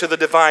obedient to the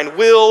divine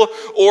will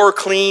or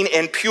clean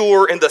and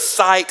pure in the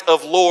sight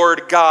of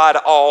Lord God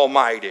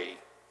Almighty."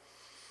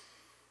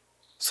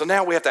 So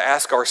now we have to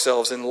ask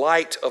ourselves, in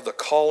light of the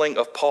calling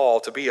of Paul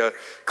to be a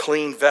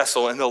clean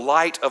vessel, in the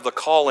light of the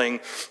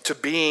calling to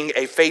being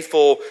a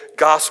faithful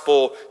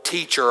gospel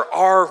teacher,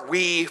 are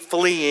we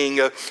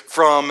fleeing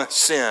from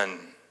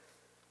sin?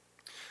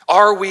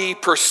 Are we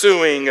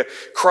pursuing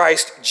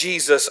Christ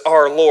Jesus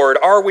our Lord?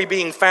 Are we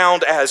being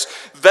found as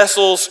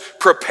vessels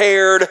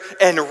prepared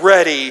and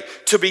ready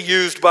to be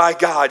used by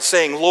God,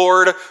 saying,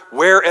 "Lord,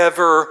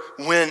 wherever,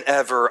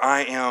 whenever,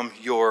 I am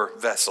your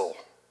vessel.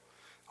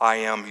 I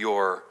am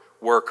your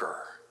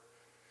worker.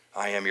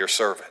 I am your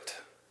servant,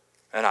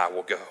 and I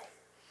will go."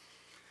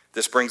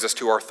 This brings us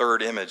to our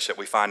third image that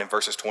we find in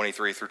verses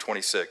 23 through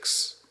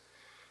 26.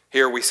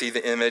 Here we see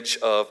the image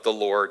of the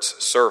Lord's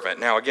servant.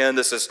 Now again,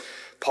 this is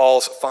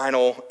Paul's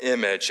final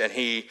image, and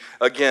he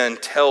again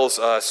tells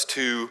us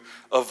to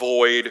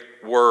avoid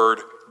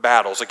word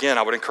battles. Again,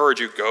 I would encourage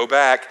you, go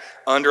back,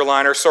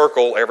 underline or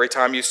circle every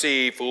time you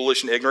see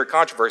foolish and ignorant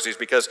controversies,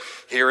 because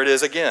here it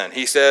is again.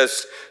 He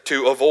says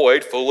to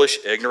avoid foolish,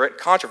 ignorant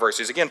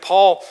controversies. Again,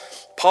 Paul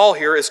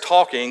here is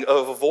talking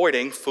of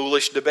avoiding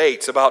foolish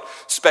debates about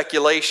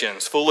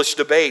speculations, foolish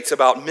debates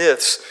about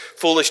myths,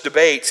 foolish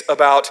debates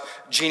about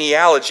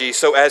genealogy.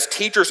 So as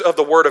teachers of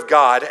the Word of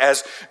God,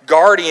 as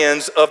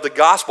guardians of the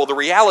gospel, the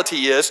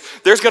reality is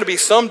there's going to be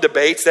some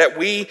debates that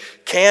we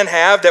can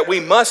have, that we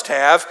must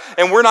have,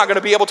 and we're not going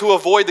to be able to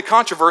avoid the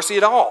controversy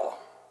at all.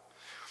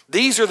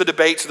 These are the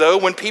debates, though,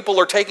 when people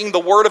are taking the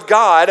Word of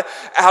God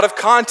out of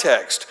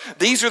context.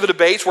 These are the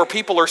debates where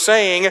people are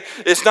saying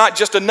it's not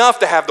just enough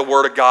to have the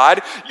Word of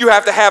God. You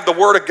have to have the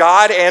Word of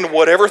God and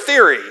whatever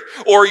theory.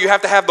 Or you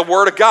have to have the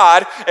Word of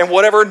God and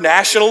whatever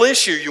national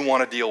issue you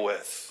want to deal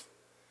with.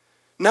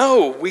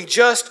 No, we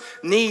just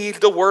need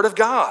the Word of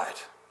God.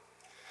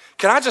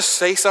 Can I just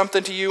say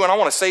something to you? And I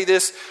want to say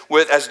this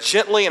with as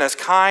gently and as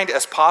kind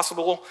as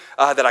possible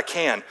that I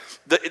can.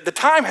 The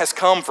time has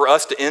come for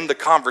us to end the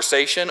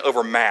conversation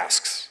over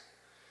masks.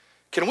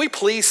 Can we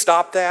please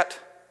stop that?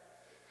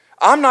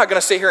 I'm not going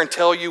to sit here and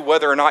tell you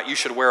whether or not you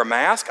should wear a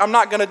mask. I'm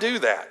not going to do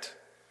that.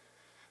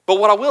 But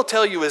what I will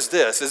tell you is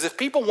this, is if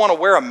people want to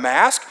wear a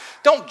mask,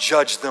 don't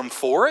judge them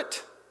for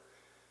it.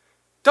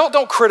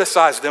 Don't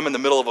criticize them in the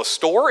middle of a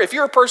store. If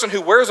you're a person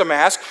who wears a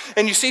mask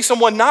and you see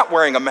someone not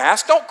wearing a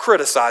mask, don't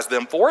criticize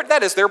them for it.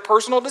 That is their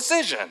personal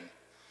decision.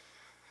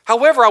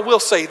 However, I will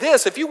say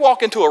this, if you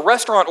walk into a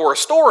restaurant or a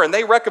store and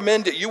they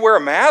recommend that you wear a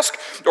mask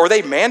or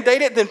they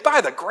mandate it, then by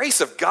the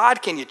grace of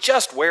God, can you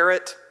just wear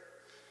it?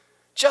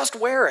 Just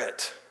wear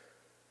it.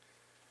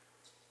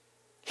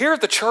 Here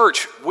at the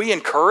church, we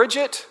encourage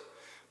it,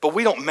 but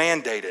we don't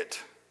mandate it.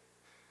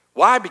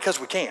 Why? Because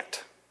we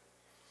can't.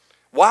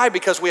 Why?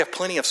 Because we have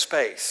plenty of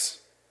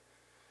space.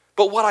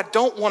 But what I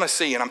don't want to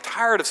see, and I'm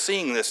tired of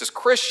seeing this, is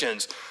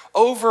Christians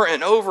over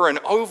and over and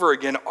over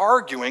again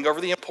arguing over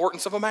the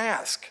importance of a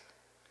mask.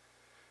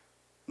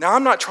 Now,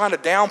 I'm not trying to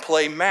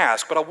downplay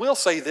masks, but I will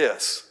say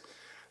this.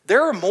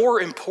 There are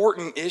more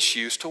important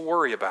issues to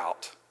worry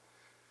about.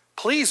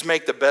 Please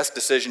make the best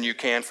decision you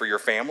can for your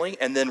family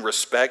and then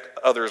respect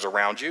others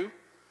around you.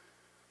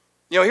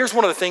 You know, here's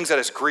one of the things that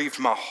has grieved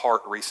my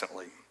heart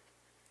recently.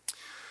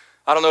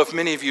 I don't know if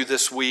many of you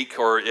this week,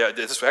 or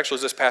this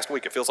past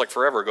week, it feels like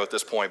forever ago at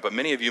this point, but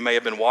many of you may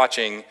have been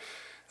watching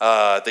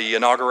the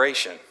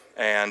inauguration.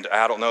 And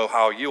I don't know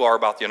how you are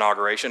about the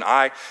inauguration.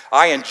 I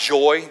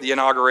enjoy the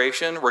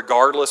inauguration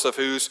regardless of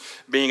who's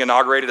being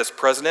inaugurated as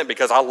president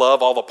because I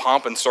love all the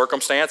pomp and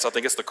circumstance. I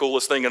think it's the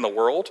coolest thing in the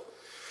world.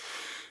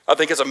 I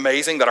think it's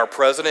amazing that our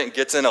president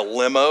gets in a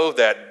limo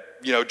that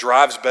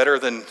drives better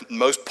than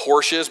most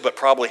Porsches, but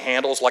probably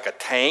handles like a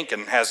tank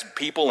and has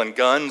people and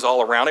guns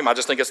all around him. I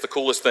just think it's the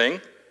coolest thing.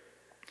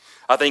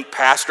 I think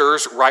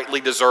pastors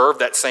rightly deserve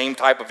that same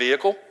type of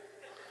vehicle.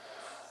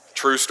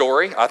 True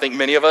story. I think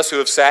many of us who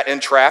have sat in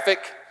traffic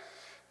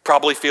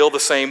probably feel the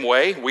same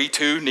way. We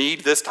too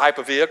need this type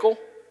of vehicle.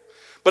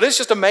 But it's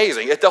just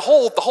amazing. The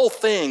whole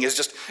thing is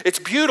just, it's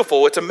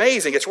beautiful, it's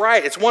amazing, it's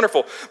right, it's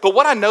wonderful. But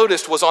what I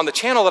noticed was on the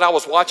channel that I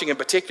was watching in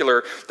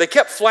particular, they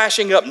kept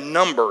flashing up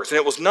numbers, and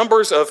it was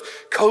numbers of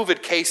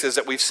COVID cases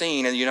that we've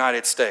seen in the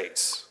United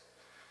States.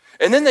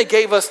 And then they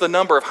gave us the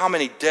number of how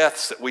many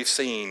deaths that we've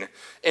seen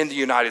in the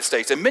United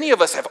States. And many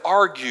of us have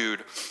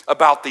argued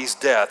about these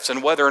deaths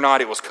and whether or not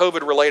it was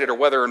COVID related or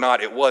whether or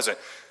not it wasn't.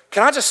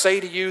 Can I just say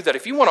to you that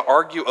if you want to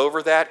argue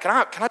over that, can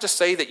I just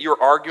say that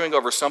you're arguing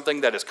over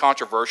something that is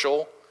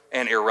controversial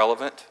and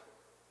irrelevant?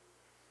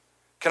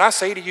 Can I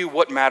say to you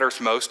what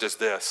matters most is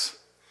this.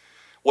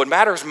 What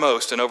matters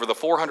most, and over the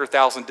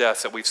 400,000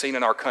 deaths that we've seen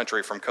in our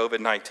country from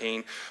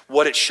COVID-19,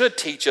 what it should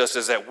teach us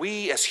is that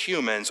we as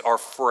humans are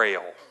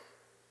frail.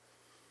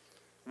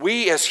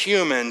 We as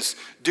humans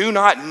do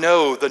not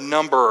know the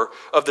number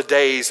of the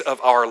days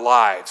of our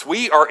lives.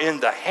 We are in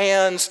the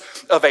hands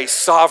of a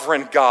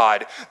sovereign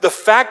God. The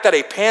fact that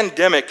a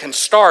pandemic can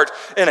start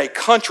in a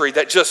country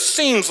that just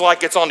seems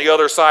like it's on the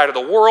other side of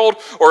the world,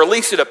 or at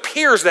least it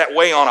appears that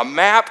way on a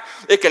map,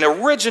 it can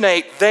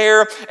originate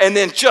there and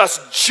then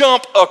just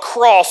jump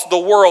across the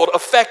world,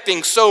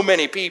 affecting so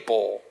many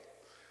people.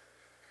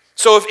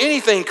 So if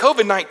anything,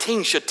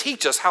 COVID-19 should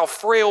teach us how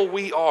frail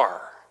we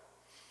are.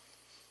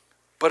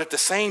 But at the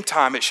same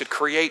time, it should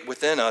create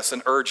within us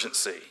an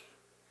urgency.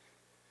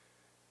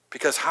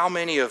 Because how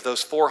many of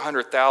those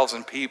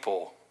 400,000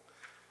 people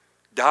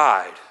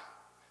died,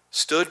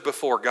 stood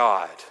before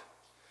God,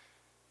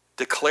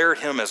 declared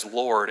him as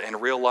Lord, and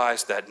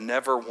realized that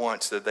never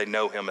once did they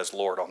know him as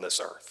Lord on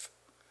this earth?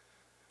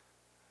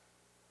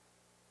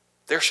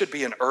 There should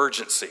be an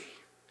urgency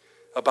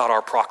about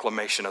our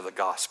proclamation of the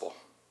gospel.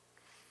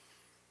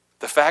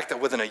 The fact that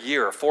within a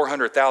year,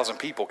 400,000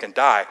 people can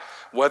die,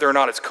 whether or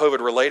not it's COVID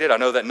related, I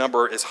know that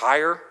number is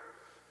higher,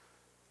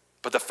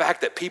 but the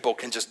fact that people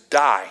can just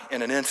die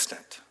in an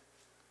instant,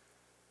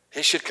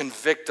 it should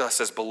convict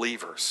us as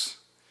believers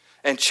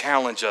and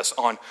challenge us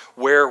on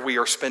where we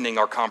are spending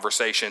our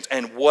conversations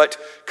and what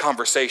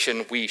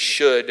conversation we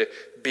should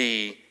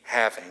be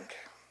having.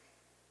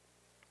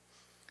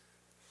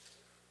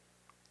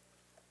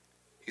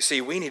 You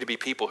see, we need to be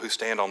people who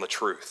stand on the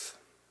truth.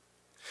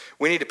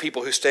 We need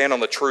people who stand on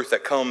the truth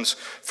that comes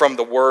from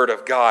the Word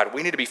of God.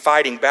 We need to be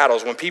fighting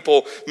battles. When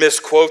people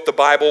misquote the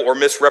Bible or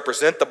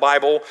misrepresent the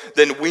Bible,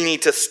 then we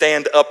need to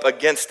stand up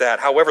against that.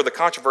 However, the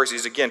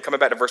controversies, again,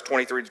 coming back to verse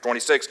 23 to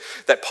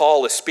 26, that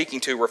Paul is speaking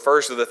to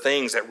refers to the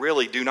things that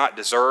really do not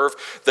deserve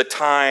the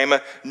time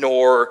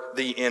nor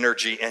the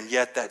energy, and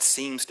yet that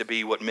seems to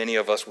be what many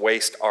of us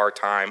waste our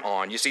time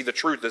on. You see, the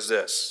truth is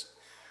this.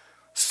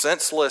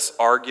 Senseless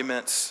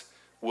arguments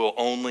will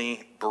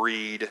only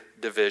breed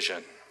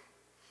division.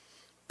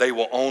 They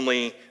will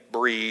only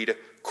breed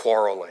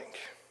quarreling.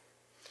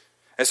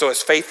 And so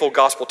as faithful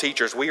gospel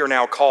teachers, we are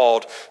now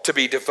called to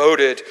be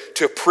devoted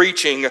to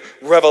preaching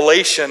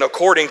revelation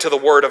according to the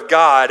Word of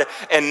God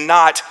and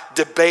not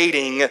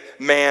debating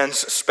man's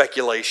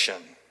speculation.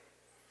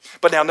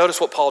 But now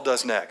notice what Paul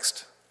does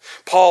next.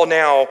 Paul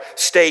now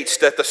states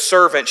that the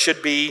servant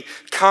should be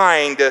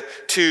kind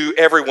to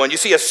everyone. You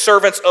see, as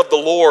servants of the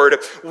Lord,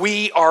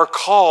 we are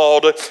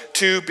called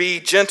to be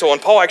gentle.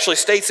 And Paul actually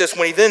states this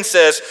when he then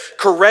says,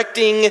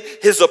 correcting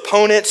his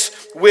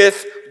opponents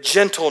with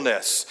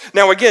gentleness.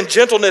 Now again,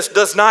 gentleness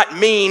does not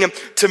mean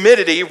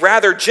timidity.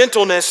 Rather,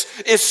 gentleness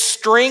is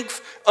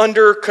strength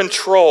under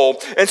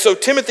control. And so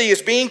Timothy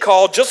is being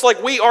called, just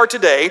like we are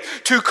today,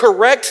 to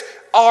correct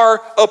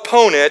our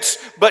opponents,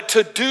 but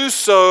to do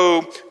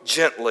so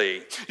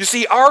gently. You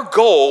see, our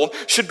goal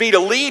should be to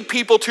lead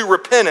people to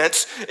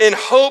repentance in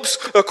hopes,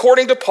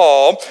 according to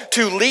Paul,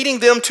 to leading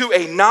them to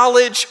a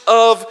knowledge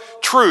of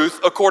truth,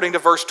 according to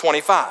verse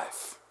 25.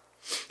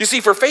 You see,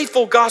 for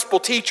faithful gospel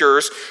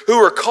teachers who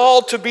are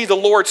called to be the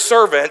Lord's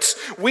servants,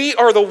 we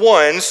are the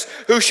ones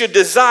who should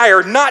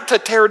desire not to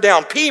tear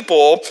down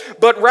people,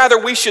 but rather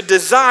we should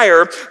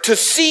desire to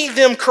see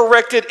them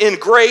corrected in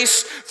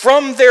grace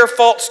from their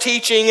false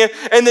teaching,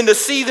 and then to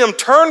see them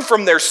turn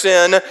from their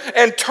sin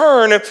and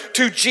turn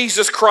to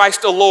Jesus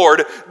Christ the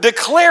Lord,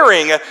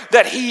 declaring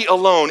that He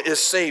alone is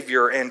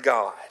Savior and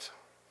God.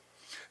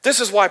 This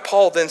is why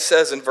Paul then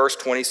says in verse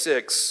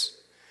 26,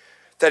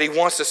 that he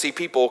wants to see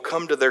people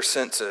come to their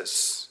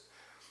senses.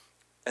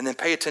 And then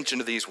pay attention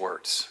to these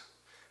words.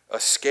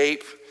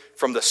 Escape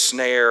from the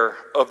snare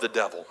of the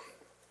devil.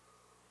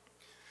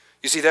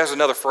 You see, there's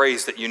another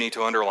phrase that you need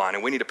to underline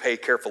and we need to pay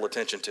careful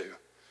attention to.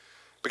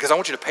 Because I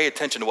want you to pay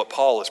attention to what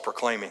Paul is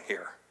proclaiming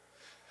here.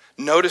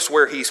 Notice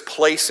where he's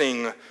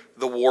placing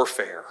the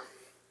warfare.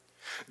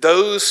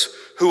 Those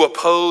who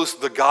oppose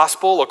the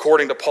gospel,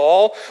 according to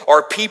Paul,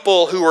 are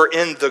people who are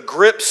in the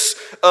grips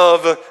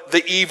of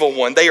the evil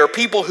one. They are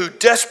people who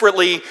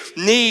desperately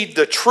need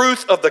the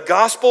truth of the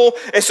gospel.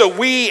 And so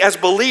we as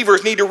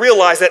believers need to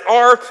realize that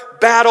our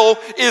battle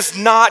is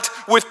not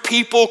with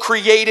people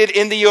created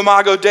in the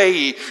imago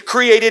Dei,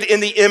 created in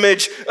the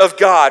image of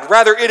God.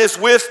 Rather, it is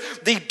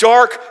with the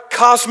dark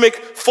cosmic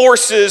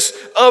forces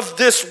of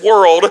this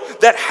world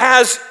that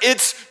has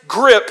its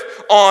grip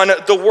on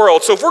the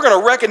world. So if we're going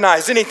to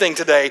recognize anything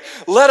today,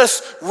 let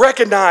us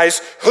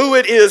recognize who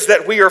it is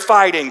that we are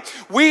fighting.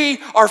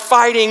 We are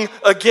fighting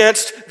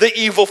against the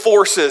evil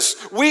forces.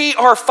 We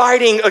are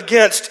fighting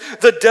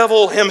against the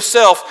devil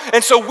himself.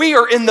 And so we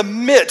are in the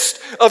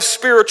midst of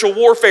spiritual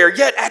warfare.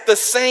 Yet at the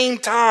same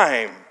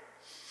time,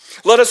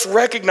 let us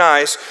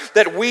recognize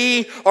that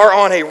we are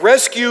on a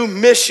rescue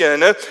mission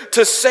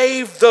to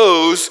save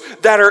those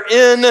that are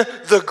in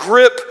the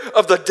grip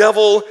of the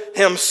devil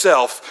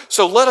himself.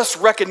 So let us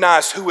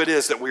recognize who it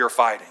is that we are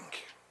fighting.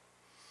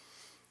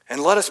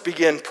 And let us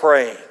begin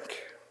praying.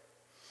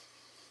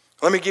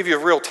 Let me give you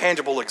a real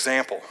tangible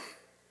example.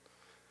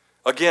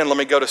 Again, let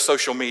me go to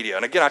social media.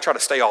 And again, I try to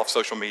stay off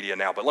social media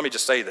now, but let me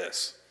just say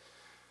this.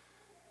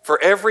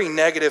 For every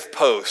negative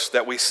post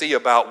that we see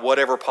about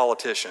whatever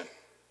politician,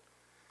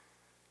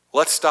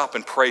 let's stop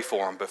and pray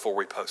for them before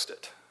we post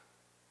it.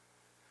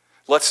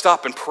 Let's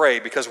stop and pray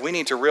because we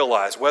need to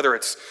realize whether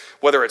it's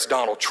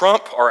Donald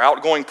Trump, our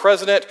outgoing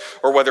president,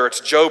 or whether it's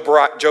Joe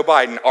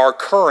Biden, our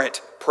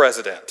current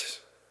president.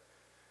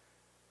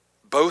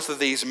 Both of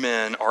these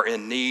men are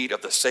in need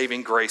of the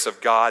saving grace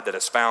of God that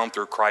is found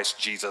through Christ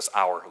Jesus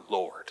our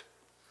Lord.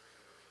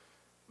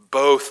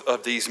 Both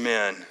of these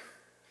men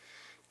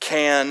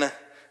can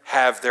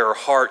have their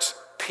hearts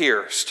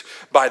pierced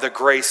by the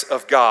grace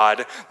of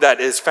God that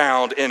is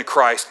found in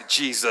Christ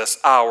Jesus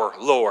our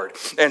Lord.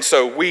 And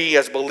so we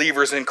as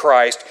believers in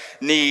Christ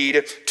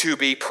need to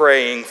be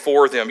praying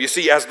for them. You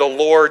see, as the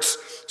Lord's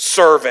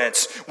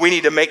servants, we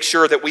need to make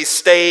sure that we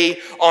stay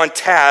on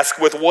task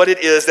with what it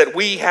is that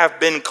we have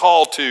been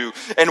called to.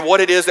 And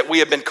what it is that we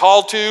have been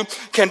called to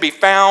can be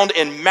found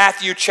in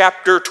Matthew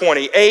chapter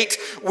 28.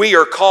 We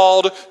are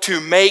called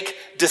to make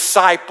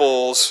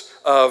disciples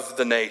of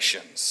the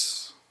nations.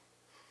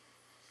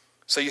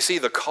 So you see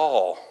the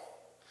call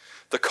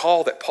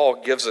that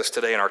Paul gives us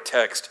today in our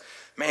text,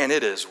 man,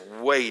 it is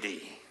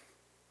weighty.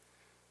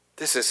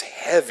 This is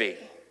heavy,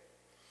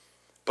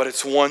 but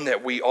it's one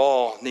that we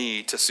all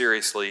need to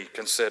seriously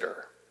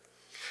consider.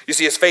 You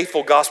see, as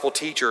faithful gospel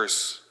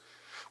teachers,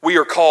 we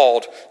are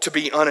called to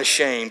be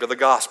unashamed of the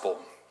gospel.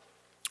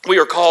 We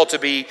are called to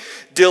be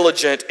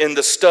diligent in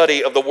the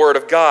study of the Word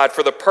of God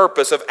for the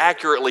purpose of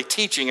accurately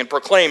teaching and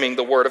proclaiming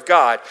the Word of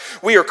God.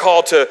 We are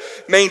called to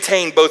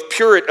maintain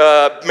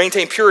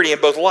purity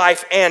in both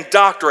life and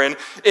doctrine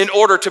in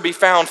order to be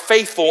found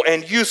faithful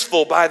and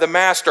useful by the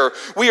Master.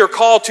 We are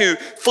called to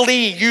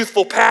flee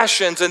youthful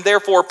passions and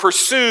therefore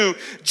pursue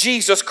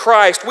Jesus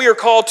Christ. We are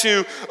called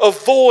to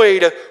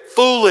avoid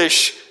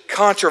foolish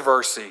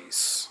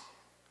controversies.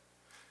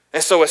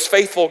 And so as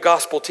faithful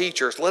gospel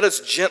teachers, let us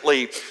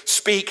gently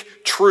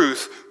speak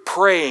truth,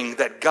 praying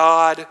that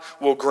God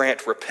will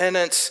grant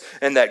repentance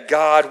and that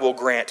God will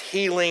grant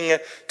healing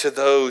to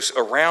those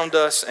around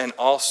us and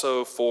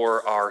also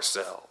for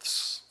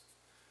ourselves.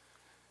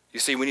 You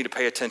see, we need to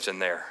pay attention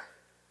there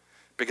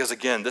because,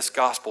 again, this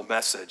gospel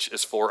message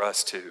is for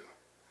us too.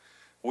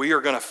 We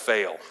are going to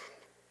fail.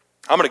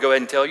 I'm going to go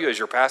ahead and tell you as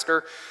your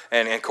pastor,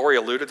 and Corey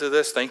alluded to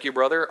this, thank you,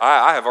 brother,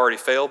 I have already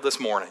failed this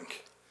morning.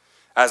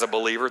 As a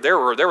believer,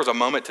 there was a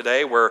moment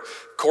today where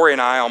Corey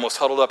and I almost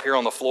huddled up here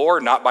on the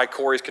floor, not by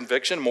Corey's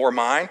conviction, more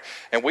mine,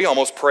 and we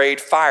almost prayed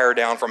fire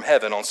down from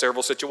heaven on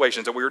several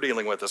situations that we were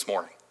dealing with this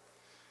morning.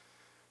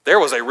 There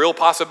was a real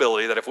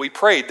possibility that if we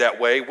prayed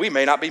that way, we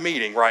may not be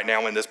meeting right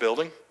now in this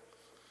building.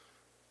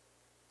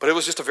 But it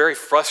was just a very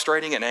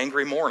frustrating and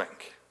angry morning.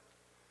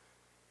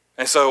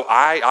 And so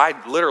I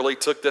literally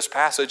took this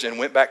passage and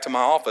went back to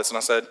my office and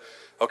I said,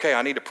 okay,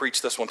 I need to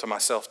preach this one to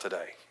myself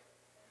today.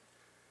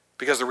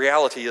 Because the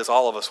reality is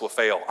all of us will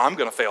fail. I'm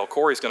going to fail.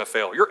 Corey's going to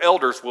fail. Your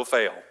elders will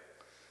fail.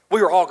 We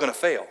are all going to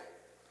fail.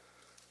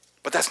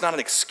 But that's not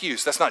an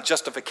excuse. That's not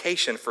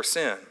justification for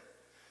sin.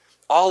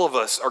 All of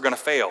us are going to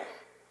fail.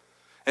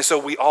 And so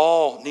we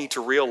all need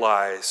to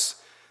realize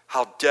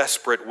how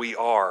desperate we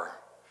are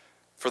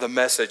for the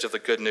message of the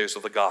good news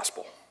of the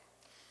gospel.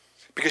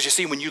 Because you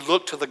see, when you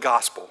look to the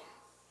gospel,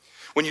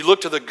 when you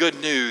look to the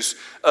good news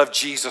of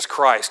Jesus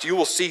Christ, you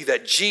will see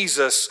that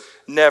Jesus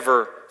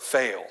never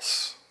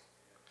fails.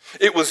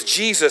 It was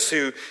Jesus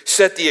who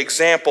set the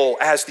example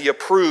as the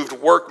approved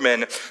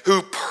workman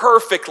who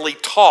perfectly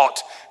taught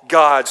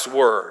God's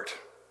word.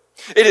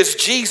 It is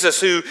Jesus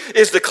who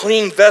is the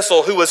clean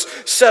vessel who was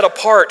set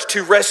apart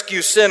to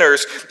rescue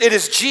sinners. It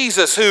is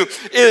Jesus who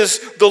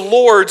is the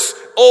Lord's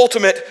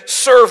ultimate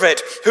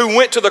servant who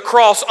went to the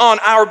cross on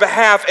our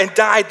behalf and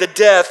died the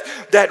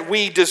death that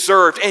we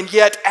deserved. And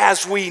yet,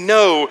 as we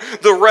know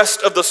the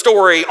rest of the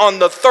story, on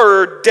the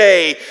third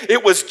day,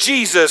 it was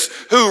Jesus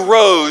who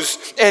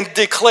rose and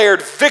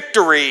declared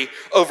victory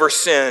over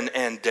sin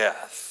and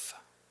death.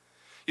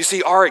 You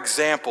see, our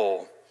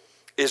example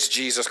is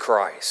Jesus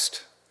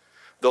Christ,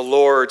 the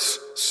Lord's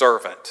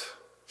servant.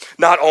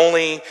 Not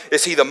only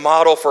is he the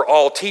model for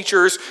all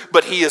teachers,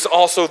 but he is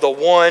also the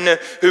one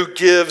who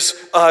gives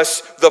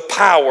us the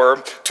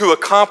power to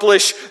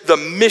accomplish the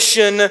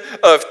mission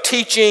of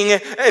teaching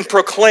and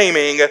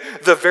proclaiming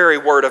the very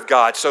word of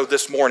God. So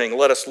this morning,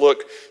 let us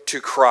look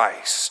to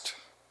Christ.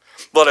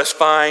 Let us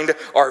find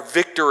our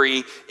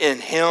victory in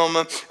him.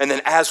 And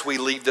then as we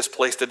leave this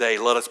place today,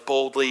 let us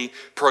boldly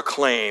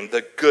proclaim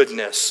the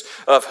goodness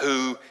of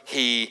who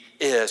he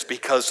is,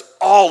 because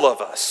all of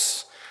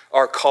us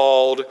are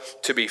called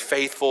to be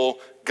faithful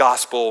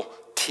gospel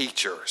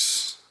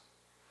teachers.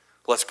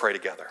 Let's pray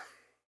together.